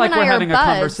it's not you like and we're I are having a buds.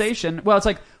 conversation. Well, it's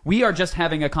like we are just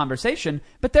having a conversation,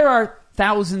 but there are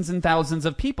thousands and thousands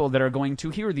of people that are going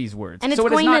to hear these words. And it's So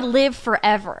it is going not, to live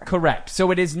forever. Correct. So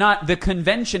it is not, the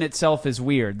convention itself is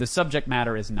weird. The subject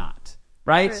matter is not.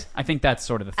 right? True. I think that's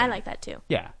sort of the thing. I like that too.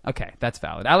 Yeah, okay, that's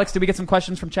valid. Alex, did we get some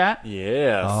questions from chat?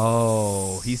 Yes.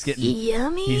 Oh, he's getting...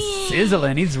 Yummy. He's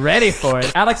sizzling. He's ready for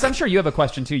it. Alex, I'm sure you have a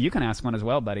question too. You can ask one as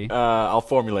well, buddy. I'll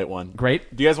formulate one.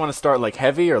 Great. Do you guys want to start like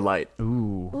heavy or light?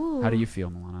 Ooh. How do you feel,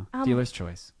 Milana? Dealer's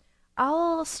choice.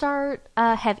 I'll start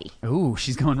heavy. Ooh,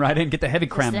 she's going right in. Get the heavy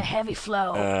creme. It's a heavy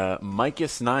flow.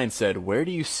 Micus9 said, where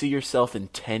do you see yourself in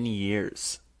 10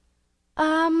 years?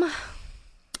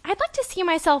 I'd like to see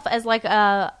myself as like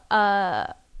a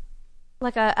head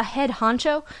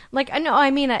honcho. Like, no,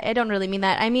 I mean, I don't really mean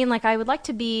that. I mean, like, I would like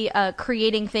to be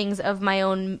creating things of my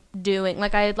own doing.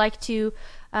 Like, I'd like to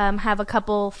have a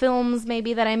couple films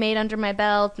maybe that I made under my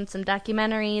belt and some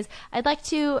documentaries. I'd like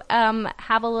to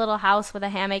have a little house with a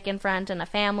hammock in front and a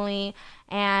family.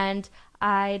 And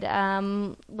I'd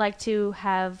like to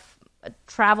have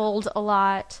traveled a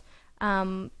lot.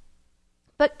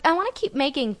 But I want to keep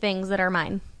making things that are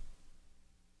mine.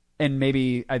 And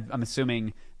maybe, I'm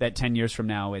assuming that 10 years from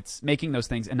now, it's making those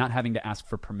things and not having to ask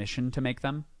for permission to make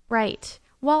them. Right.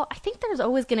 Well, I think there's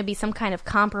always going to be some kind of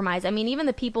compromise. I mean, even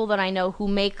the people that I know who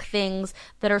make things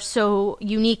that are so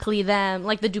uniquely them,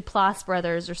 like the Duplass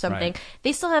brothers or something, Right.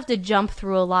 They still have to jump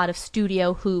through a lot of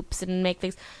studio hoops and make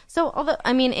things. So, although,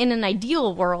 I mean, in an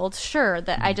ideal world, sure,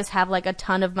 that I just have like a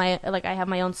ton of I have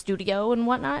my own studio and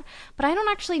whatnot, but I don't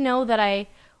actually know that I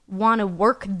want to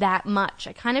work that much.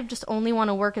 I kind of just only want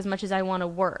to work as much as I want to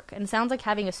work. And it sounds like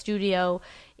having a studio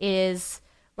is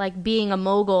like being a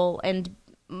mogul, and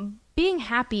being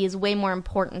happy is way more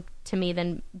important to me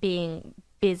than being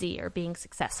busy or being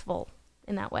successful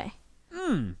in that way.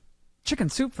 Chicken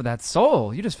soup for that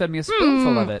soul. You just fed me a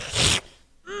spoonful of it.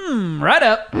 Right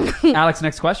up. Alex,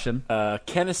 next question.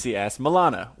 Kennedy asked,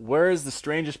 Milana, where is the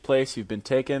strangest place you've been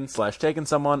taken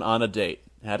someone on a date?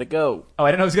 How'd it go? Oh, I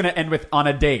didn't know it was going to end with on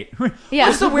a date. Yeah.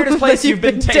 What's the weirdest place you've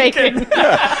been taken?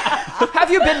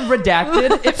 Have you been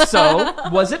redacted? If so,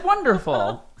 was it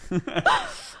wonderful?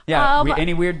 Yeah.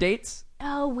 Any weird dates?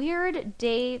 Oh, weird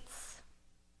dates.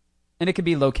 And it could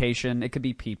be location. It could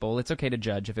be people. It's okay to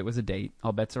judge if it was a date.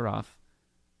 All bets are off.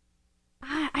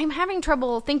 I'm having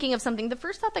trouble thinking of something. The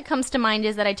first thought that comes to mind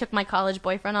is that I took my college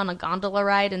boyfriend on a gondola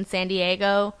ride in San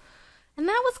Diego. And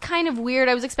that was kind of weird.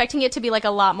 I was expecting it to be like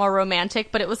a lot more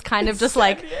romantic, but it was kind of just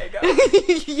like,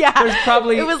 yeah, There's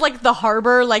probably... it was like the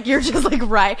harbor. Like you're just like,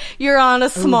 right. You're on a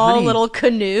small honey, little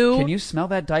canoe. Can you smell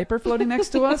that diaper floating next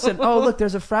to us? And oh, look,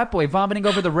 there's a frat boy vomiting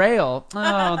over the rail.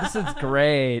 Oh, this is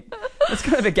great. Let's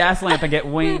go to the gas lamp and get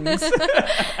wings.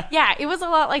 Yeah, it was a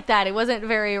lot like that. It wasn't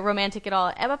very romantic at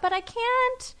all. But I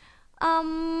can't.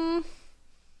 Yeah,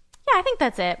 I think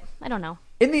that's it. I don't know.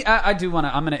 I do want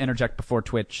to. I'm going to interject before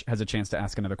Twitch has a chance to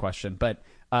ask another question. But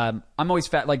I'm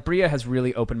always like Bria has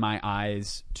really opened my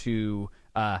eyes to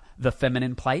the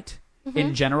feminine plight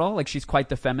in general. Like she's quite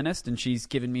the feminist, and she's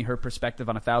given me her perspective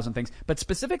on 1,000 things. But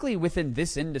specifically within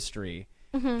this industry,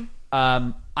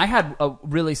 I had a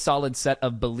really solid set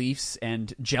of beliefs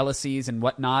and jealousies and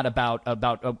whatnot about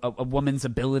a woman's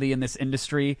ability in this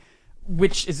industry.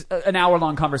 Which is an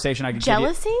hour-long conversation. I could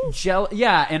Jealousy?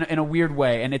 Yeah, in a weird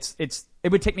way, and it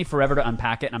would take me forever to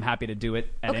unpack it, and I'm happy to do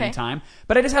it at any time.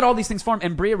 But I just had all these things formed,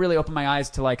 and Bria really opened my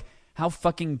eyes to like how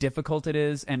fucking difficult it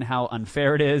is, and how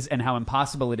unfair it is, and how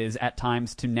impossible it is at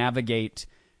times to navigate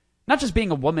not just being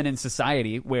a woman in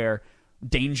society where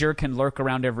danger can lurk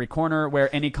around every corner,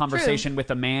 where any conversation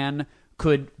with a man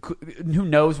could who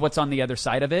knows what's on the other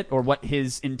side of it or what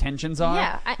his intentions are.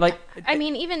 Yeah, I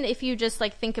mean, even if you just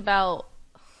like think about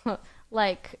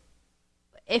like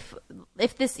if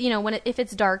this, you know, if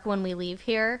it's dark when we leave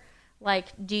here, like,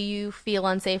 do you feel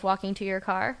unsafe walking to your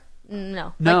car?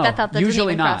 No, like that usually didn't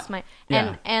even not. cross my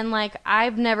Yeah. and like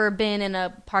I've never been in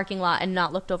a parking lot and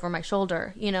not looked over my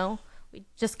shoulder. You know, we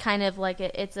just kind of like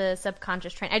it's a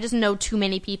subconscious train. I just know too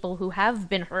many people who have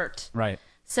been hurt. Right.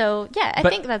 So yeah, I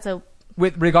think that's a.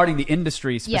 Regarding the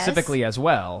industry specifically as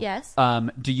well. Yes.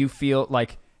 Do you feel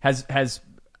like has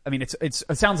I mean it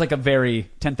sounds like a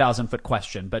very 10,000-foot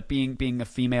question, but being a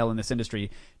female in this industry,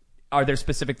 are there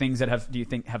specific things that do you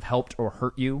think have helped or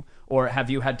hurt you, or have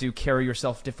you had to carry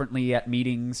yourself differently at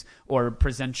meetings or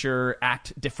present your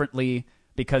act differently?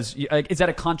 Because is that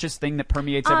a conscious thing that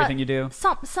permeates everything you do?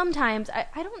 Sometimes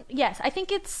I don't. Yes, I think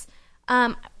it's.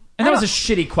 And that was a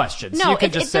shitty question. So no, you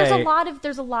could just say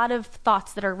there's a lot of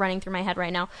thoughts that are running through my head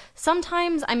right now.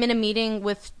 Sometimes I'm in a meeting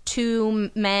with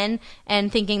two men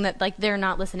and thinking that like they're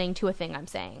not listening to a thing I'm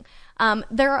saying.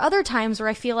 There are other times where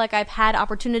I feel like I've had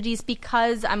opportunities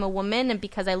because I'm a woman and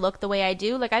because I look the way I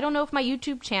do. Like, I don't know if my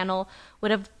YouTube channel would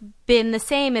have been the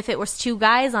same if it was two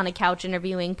guys on a couch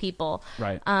interviewing people.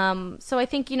 Right. So I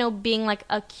think, being like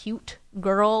a cute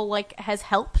girl like has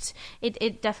helped.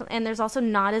 It definitely, and there's also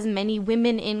not as many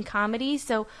women in comedy.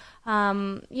 So,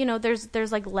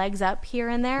 there's like legs up here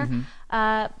and there.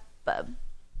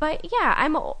 But yeah,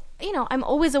 I'm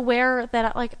always aware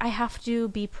that like I have to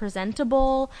be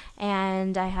presentable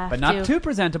and I have but not too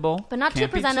presentable. But not Can't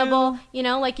too presentable.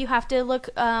 Like you have to look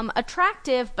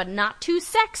attractive, but not too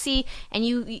sexy,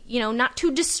 and not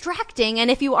too distracting.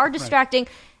 And if you are distracting,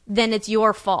 then it's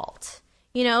your fault.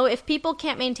 If people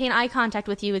can't maintain eye contact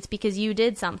with you, it's because you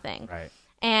did something. Right.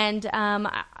 And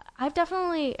I've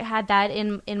definitely had that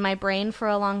in my brain for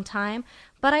a long time.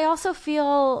 But I also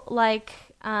feel like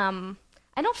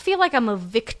I don't feel like I'm a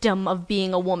victim of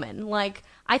being a woman. Like,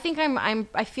 I think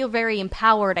I feel very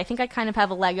empowered. I think I kind of have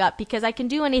a leg up because I can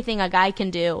do anything a guy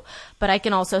can do, but I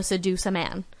can also seduce a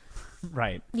man.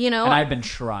 Right. And I've been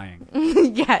trying.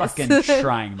 Yes. Fucking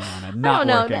trying, man. Not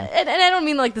working. And I don't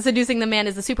mean like the seducing the man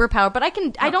is a superpower, but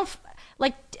I don't,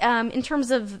 like, in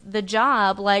terms of the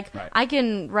job, like, right. I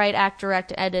can write, act,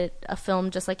 direct, edit a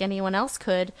film just like anyone else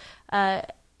could.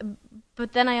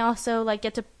 But then I also like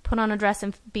get to put on a dress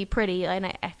and be pretty, and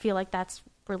I feel like that's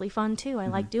really fun too. I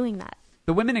like doing that.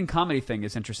 The women in comedy thing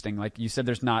is interesting. Like you said,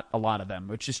 there's not a lot of them,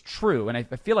 which is true, and I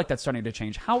feel like that's starting to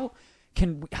change. How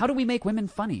do we make women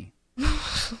funny?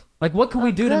 Like, what can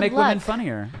we do to make women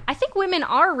funnier? I think women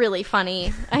are really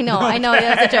funny. I know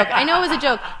that's a joke. I know it was a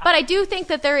joke, but I do think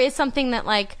that there is something that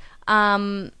like.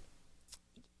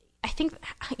 I think,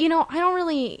 I don't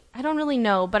really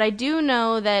know, but I do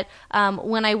know that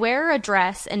when I wear a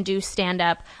dress and do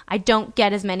stand-up, I don't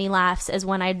get as many laughs as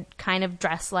when I kind of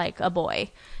dress like a boy.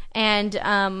 And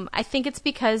I think it's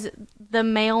because the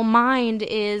male mind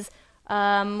is,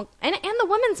 and the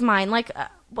women's mind, like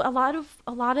a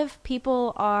lot of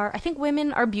people are, I think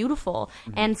women are beautiful,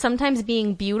 and sometimes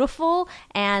being beautiful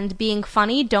and being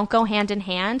funny don't go hand in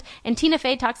hand. And Tina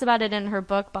Fey talks about it in her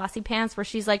book Bossy Pants, where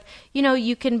she's like,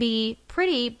 you can be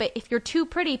pretty, but if you're too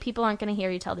pretty, people aren't going to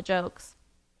hear you tell the jokes.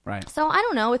 Right. So I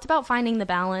don't know. It's about finding the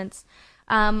balance.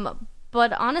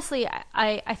 But honestly,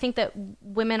 I think that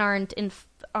women aren't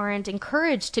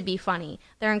encouraged to be funny.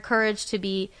 They're encouraged to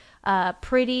be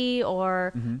pretty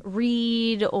or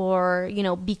read or,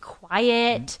 be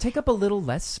quiet. Take up a little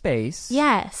less space.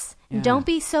 Yes. Yeah. Don't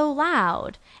be so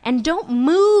loud. And don't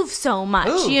move so much,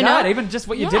 Ooh, God, even just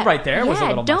what you did right there was a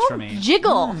little much for me. Don't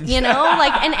jiggle,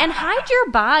 like, and hide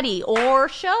your body or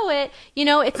show it.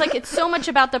 It's like, it's so much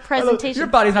about the presentation. Your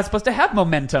body's not supposed to have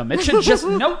momentum. It should just,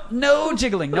 no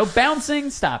jiggling, no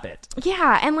bouncing, stop it.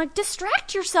 Yeah, and like,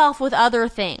 distract yourself with other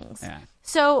things. Yeah.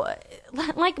 So,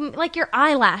 like your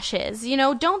eyelashes,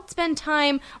 don't spend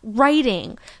time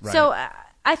writing. Right. So,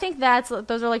 I think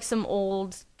those are like some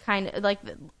old kind of like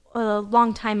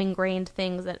long time ingrained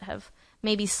things that have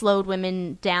maybe slowed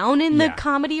women down in the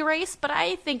comedy race. But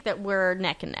I think that we're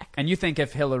neck and neck. And you think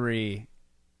if Hillary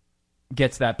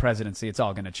gets that presidency, it's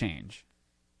all going to change?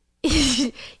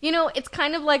 It's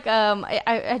kind of like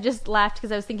I just laughed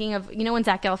because I was thinking of when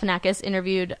Zach Galifianakis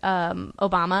interviewed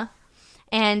Obama.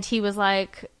 And he was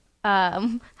like,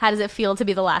 how does it feel to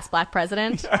be the last black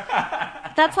president?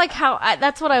 That's like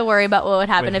that's what I worry about what would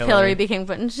happen if Hillary became,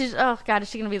 and she's, oh God, is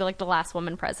she going to be like the last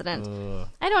woman president?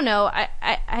 I don't know.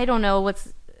 I don't know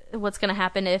what's going to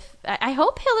happen if, I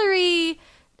hope Hillary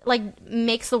like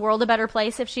makes the world a better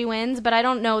place if she wins, but I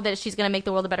don't know that she's going to make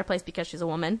the world a better place because she's a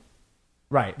woman.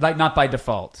 Right. Like not by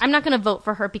default. I'm not going to vote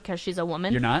for her because she's a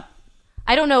woman. You're not?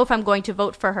 I don't know if I'm going to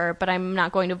vote for her, but I'm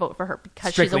not going to vote for her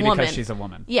because Strictly she's a woman. because she's a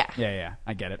woman. Yeah. Yeah.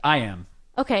 I get it. I am.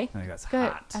 Okay. I think that's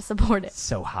good. hot. I support it.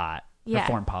 So hot. Yeah. Her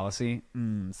foreign policy.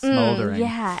 Smoldering.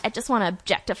 Yeah. I just want to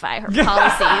objectify her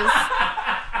policies.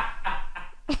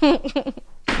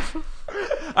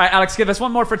 All right, Alex, give us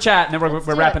one more for chat, and then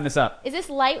we're wrapping this up. Is this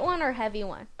light one or heavy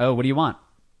one? Oh, what do you want?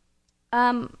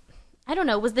 I don't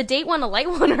know. Was the date one a light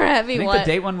one or a heavy one? I think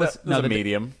the date one was the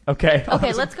medium. Okay.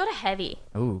 Okay, let's go to heavy.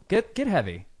 Ooh, get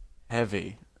heavy.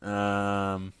 Heavy.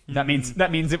 That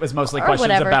means it was mostly or questions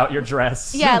whatever. About your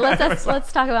dress. Yeah,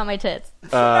 let's talk about my tits.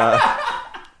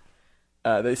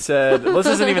 They said, well, this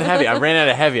isn't even heavy. I ran out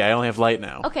of heavy. I only have light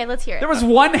now. Okay, let's hear it. There was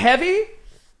one heavy?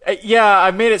 Yeah,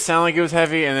 I made it sound like it was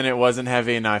heavy, and then it wasn't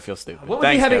heavy, and now I feel stupid. What would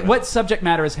be heavy? What subject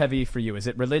matter is heavy for you? Is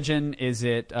it religion? Is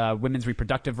it women's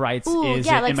reproductive rights? Is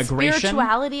it like immigration?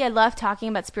 Spirituality. I love talking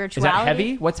about spirituality. Is that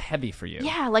heavy? What's heavy for you?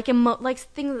 Yeah, like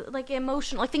things like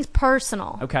emotional, like things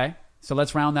personal. Okay, so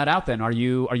let's round that out then. Are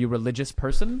you a religious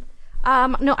person?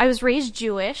 No, I was raised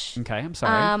Jewish. Okay, I'm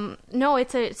sorry. No,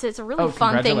 it's a really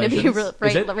fun thing to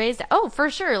be raised. Oh, for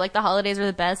sure. Like the holidays are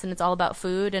the best, and it's all about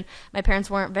food. And my parents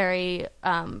weren't very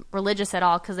religious at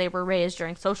all because they were raised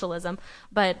during socialism.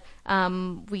 But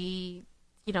we,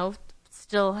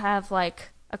 still have like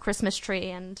a Christmas tree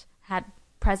and had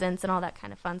presents and all that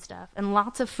kind of fun stuff, and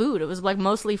lots of food. It was like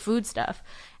mostly food stuff.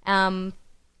 And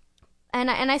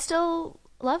I still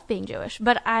love being Jewish,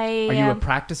 but Are you a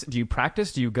practice? Do you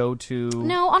practice? Do you go to?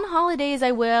 No, on holidays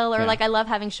I will, or like I love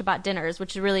having Shabbat dinners,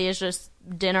 which really is just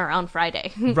dinner on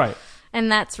Friday. Right. And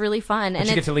that's really fun. And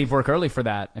you get to leave work early for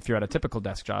that if you're at a typical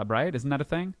desk job, right? Isn't that a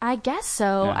thing? I guess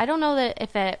so. Yeah. I don't know that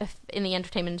if in the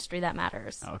entertainment industry that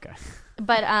matters. Oh, okay.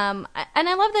 But and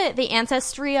I love the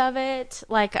ancestry of it.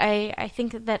 Like I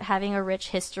think that having a rich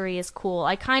history is cool.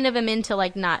 I kind of am into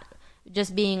like not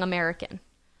just being American.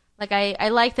 Like I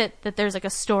like that there's like a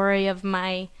story of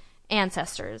my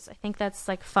ancestors. I think that's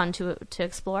like fun to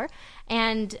explore.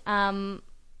 And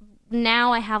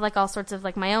now I have like all sorts of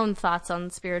like my own thoughts on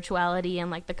spirituality and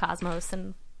like the cosmos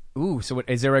and. Ooh, so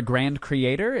is there a grand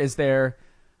creator? Is there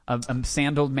a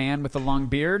sandaled man with a long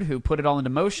beard who put it all into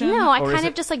motion? No, I kind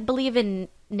of just like believe in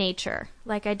nature.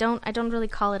 Like I don't really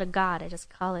call it a god. I just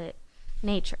call it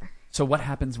nature. So what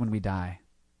happens when we die?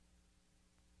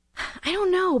 I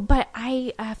don't know, but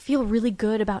I feel really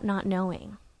good about not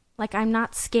knowing. Like I'm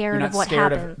not scared of what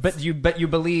happens. But you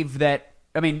believe that.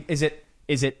 I mean, is it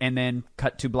and then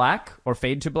cut to black or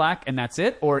fade to black and that's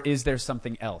it, or is there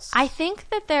something else? I think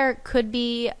that there could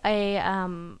be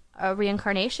a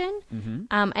reincarnation,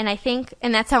 and I think,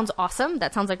 and that sounds awesome.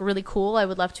 That sounds like really cool. I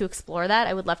would love to explore that.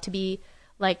 I would love to be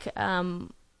like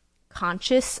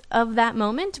conscious of that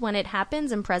moment when it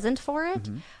happens and present for it.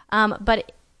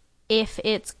 But if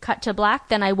it's cut to black,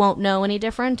 then I won't know any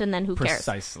different, and then who cares?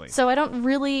 Precisely. So I don't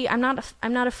really. I'm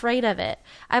not afraid of it.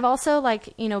 I've also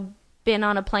been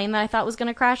on a plane that I thought was going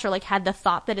to crash, or like had the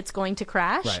thought that it's going to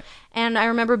crash. Right. And I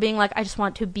remember being like, I just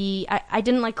want to be, I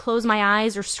didn't like close my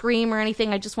eyes or scream or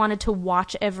anything. I just wanted to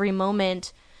watch every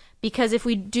moment, because if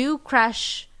we do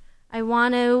crash, I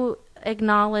want to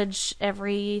acknowledge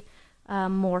every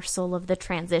morsel of the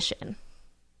transition.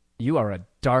 You are a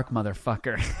dark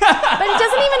motherfucker. But it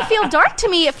doesn't even feel dark to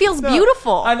me. It feels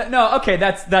beautiful. No, okay,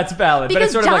 that's valid. Because but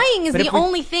it's sort dying of is the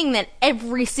only thing that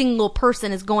every single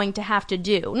person is going to have to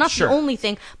do. Not the only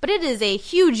thing, but it is a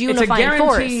huge unifying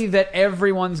force. It's a guarantee that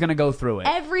everyone's going to go through it.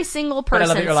 Every single person. But I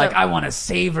love that you're like, I want to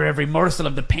savor every morsel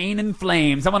of the pain and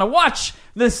flames. I want to watch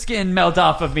the skin melt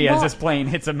off of me as this plane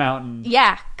hits a mountain.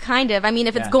 Yeah, kind of. I mean,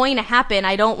 if it's going to happen,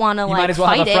 I don't want to You might as well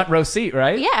fight have a front row seat,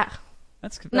 right? Yeah.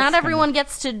 That's not everyone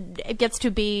gets to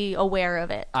be aware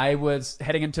of it. I was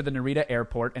heading into the Narita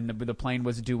airport, and the plane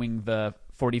was doing the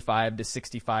 45 to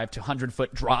 65 to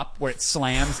 100-foot drop where it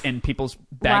slams and people's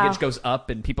baggage goes up,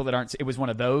 and people that aren't. It was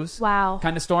one of those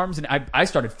kind of storms, and I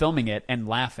started filming it and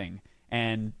laughing.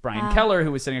 And Brian Keller,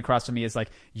 who was sitting across from me, is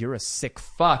like, "You're a sick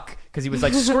fuck," because he was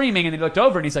like screaming, and he looked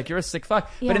over and he's like, "You're a sick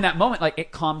fuck." Yeah. But in that moment, like,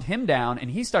 it calmed him down,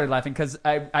 and he started laughing because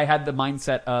I had the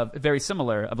mindset of very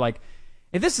similar of like,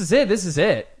 if this is it, this is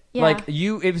it. Yeah. Like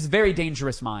it was very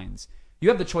Dangerous Minds. You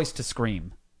have the choice to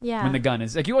scream. Yeah. When the gun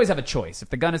is, like, you always have a choice. If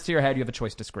the gun is to your head, you have a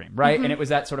choice to scream, right? And it was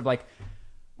that sort of like,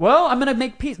 well, I'm going to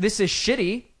make peace. This is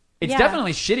shitty. It's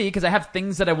definitely shitty because I have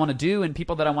things that I want to do and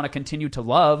people that I want to continue to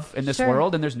love in this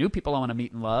world, and there's new people I want to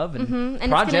meet and love and and projects. It's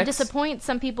going to disappoint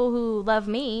some people who love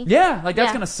me. Yeah, like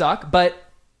that's going to suck, but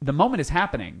the moment is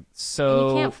happening, so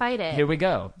and you can't fight it. Here we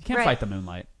go. You can't fight the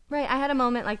moonlight. Right. I had a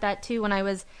moment like that too when I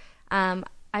was in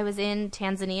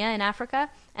Tanzania in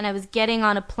Africa, and I was getting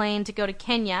on a plane to go to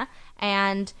Kenya,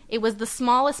 and it was the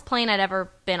smallest plane I'd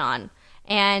ever been on.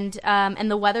 And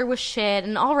the weather was shit,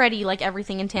 and already like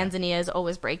everything in Tanzania is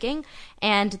always breaking.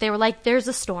 And they were like, "There's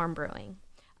a storm brewing,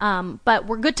 but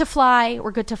we're good to fly.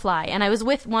 We're good to fly." And I was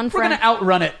with one friend. We're gonna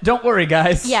outrun it. Don't worry,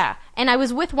 guys. Yeah, and I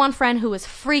was with one friend who was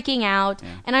freaking out,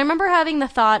 and I remember having the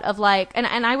thought of like, and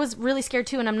I was really scared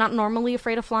too. And I'm not normally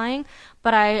afraid of flying,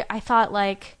 but I thought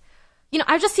like,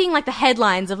 I was just seeing like the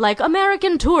headlines of like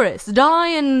American tourists die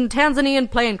in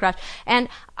Tanzanian plane crash, and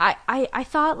I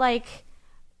thought like,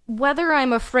 whether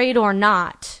I'm afraid or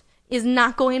not is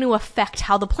not going to affect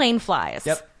how the plane flies.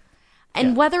 Yep.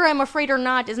 And whether I'm afraid or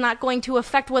not is not going to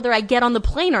affect whether I get on the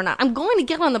plane or not. I'm going to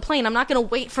get on the plane. I'm not going to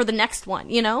wait for the next one,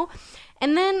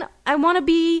 And then I want to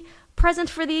be present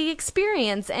for the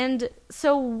experience. And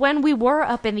so when we were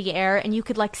up in the air and you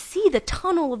could like see the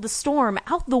tunnel of the storm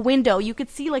out the window, you could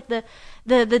see like the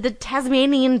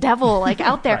Tasmanian devil like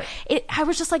out there. Right. I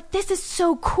was just like, this is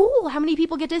so cool. How many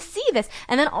people get to see this?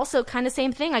 And then also kind of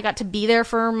same thing. I got to be there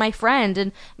for my friend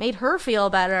and made her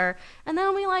feel better. And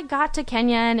then we like got to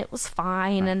Kenya and it was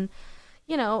fine. Right.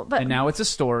 but And now it's a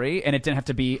story, and it didn't have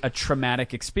to be a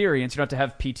traumatic experience. You don't have to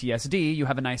have PTSD. You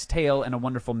have a nice tale and a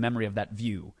wonderful memory of that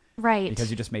view. Right. Because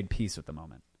you just made peace with the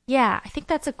moment. Yeah, I think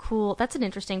that's an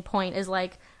interesting point, is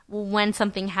like when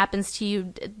something happens to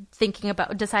you, thinking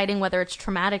about deciding whether it's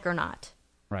traumatic or not.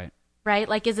 Right. Right?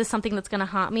 Like, is this something that's going to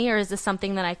haunt me, or is this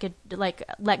something that I could, like,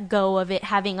 let go of it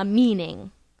having a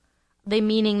meaning? The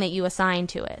meaning that you assign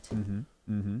to it. Mm-hmm.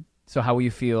 Mm-hmm. So how will you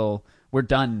feel? We're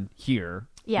done here.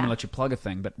 Yeah. I'm going to let you plug a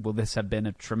thing, but will this have been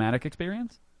a traumatic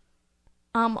experience?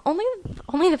 Only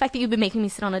the fact that you've been making me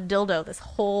sit on a dildo this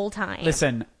whole time.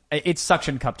 Listen, it's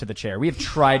suction cup to the chair. We have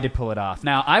tried to pull it off.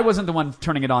 Now, I wasn't the one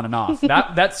turning it on and off.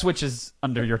 That switch is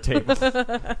under your table.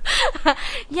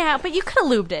 Yeah, but you could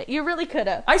have lubed it. You really could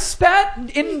have. I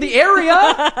spat in the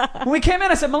area. When we came in,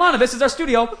 I said, Milana, this is our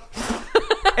studio.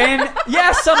 And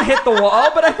yeah, some hit the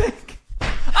wall, but I think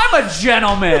I'm a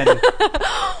gentleman.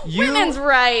 Women's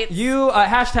rights. You,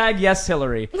 hashtag yes,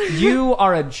 Hillary. You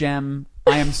are a gem.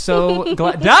 I am so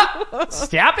glad.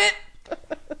 Stop it.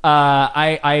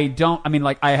 I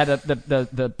had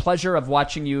the pleasure of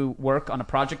watching you work on a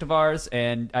project of ours,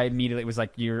 and I immediately was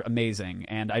like, you're amazing.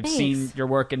 And I've seen your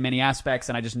work in many aspects,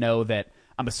 and I just know that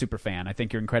I'm a super fan. I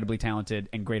think you're incredibly talented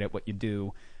and great at what you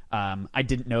do. I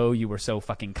didn't know you were so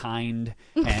fucking kind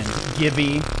and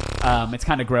givey. It's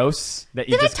kind of gross that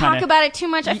you Did just I talk about it too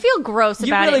much? I feel gross about it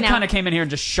now. You really kind of came in here and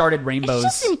just sharded rainbows.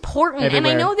 It's just important,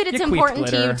 everywhere. and I know that it's You queefed important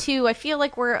to glitter. you too. I feel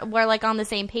like we're like on the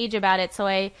same page about it. So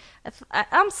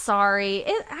I'm sorry.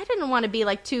 I didn't want to be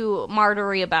like too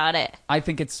martyry about it. I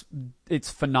think it's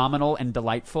phenomenal and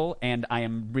delightful, and I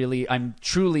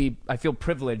feel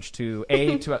privileged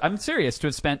I'm serious to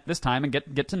have spent this time and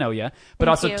get to know you, but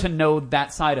also to know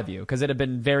that side of you, because it had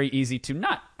been very easy to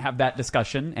not have that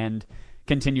discussion and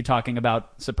continue talking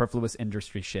about superfluous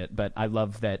industry shit. But I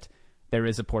love that there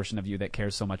is a portion of you that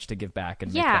cares so much to give back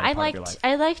and make that a part of your life.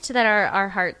 I liked that our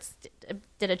hearts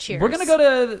did a cheers. We're gonna go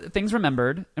to Things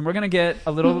Remembered, and we're gonna get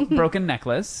a little broken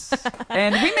necklace,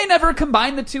 and we may never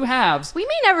combine the two halves. We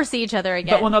may never see each other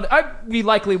again. But we'll know we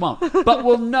likely won't. But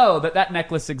we'll know that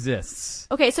necklace exists.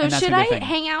 Okay, so should I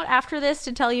hang out after this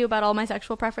to tell you about all my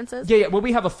sexual preferences? Yeah. Well,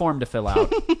 we have a form to fill out.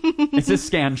 It's a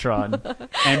Scantron,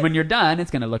 and when you're done,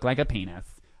 it's gonna look like a penis.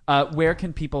 Where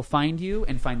can people find you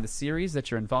and find the series that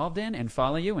you're involved in and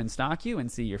follow you and stalk you and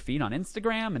see your feet on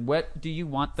Instagram? And what do you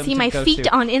want them to go to? See my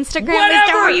feet on Instagram? Whatever! Is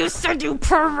that what you said, you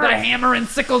pervert? The hammer and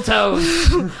sickle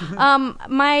toes.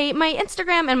 My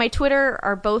Instagram and my Twitter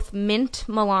are both Mint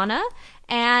Milana.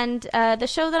 And the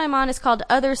show that I'm on is called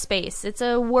Other Space. It's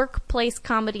a workplace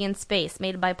comedy in space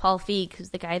made by Paul Feig,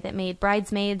 who's the guy that made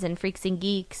Bridesmaids and Freaks and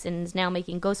Geeks and is now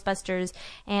making Ghostbusters.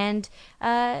 And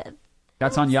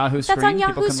that's on Yahoo Screen. That's on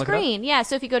Yahoo Screen. Yeah,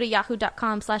 so if you go to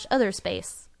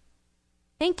yahoo.com/otherspace.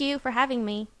 Thank you for having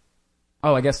me.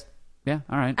 Oh, I guess. Yeah,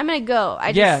 all right. I'm going to go.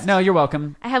 No, you're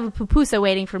welcome. I have a pupusa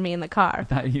waiting for me in the car.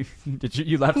 You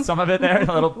left some of it there?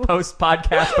 A little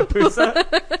post-podcast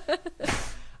pupusa?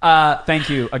 Thank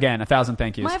you again. 1,000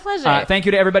 thank yous. My pleasure. Thank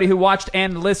you to everybody who watched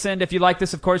and listened. If you like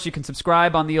this, of course, you can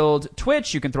subscribe on the old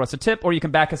Twitch. You can throw us a tip, or you can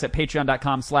back us at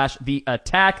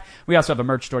patreon.com/theattack. We also have a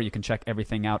merch store. You can check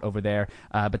everything out over there.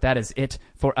 But that is it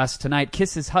for us tonight.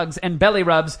 Kisses, hugs, and belly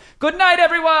rubs. Good night,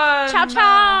 everyone. Ciao,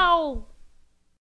 ciao.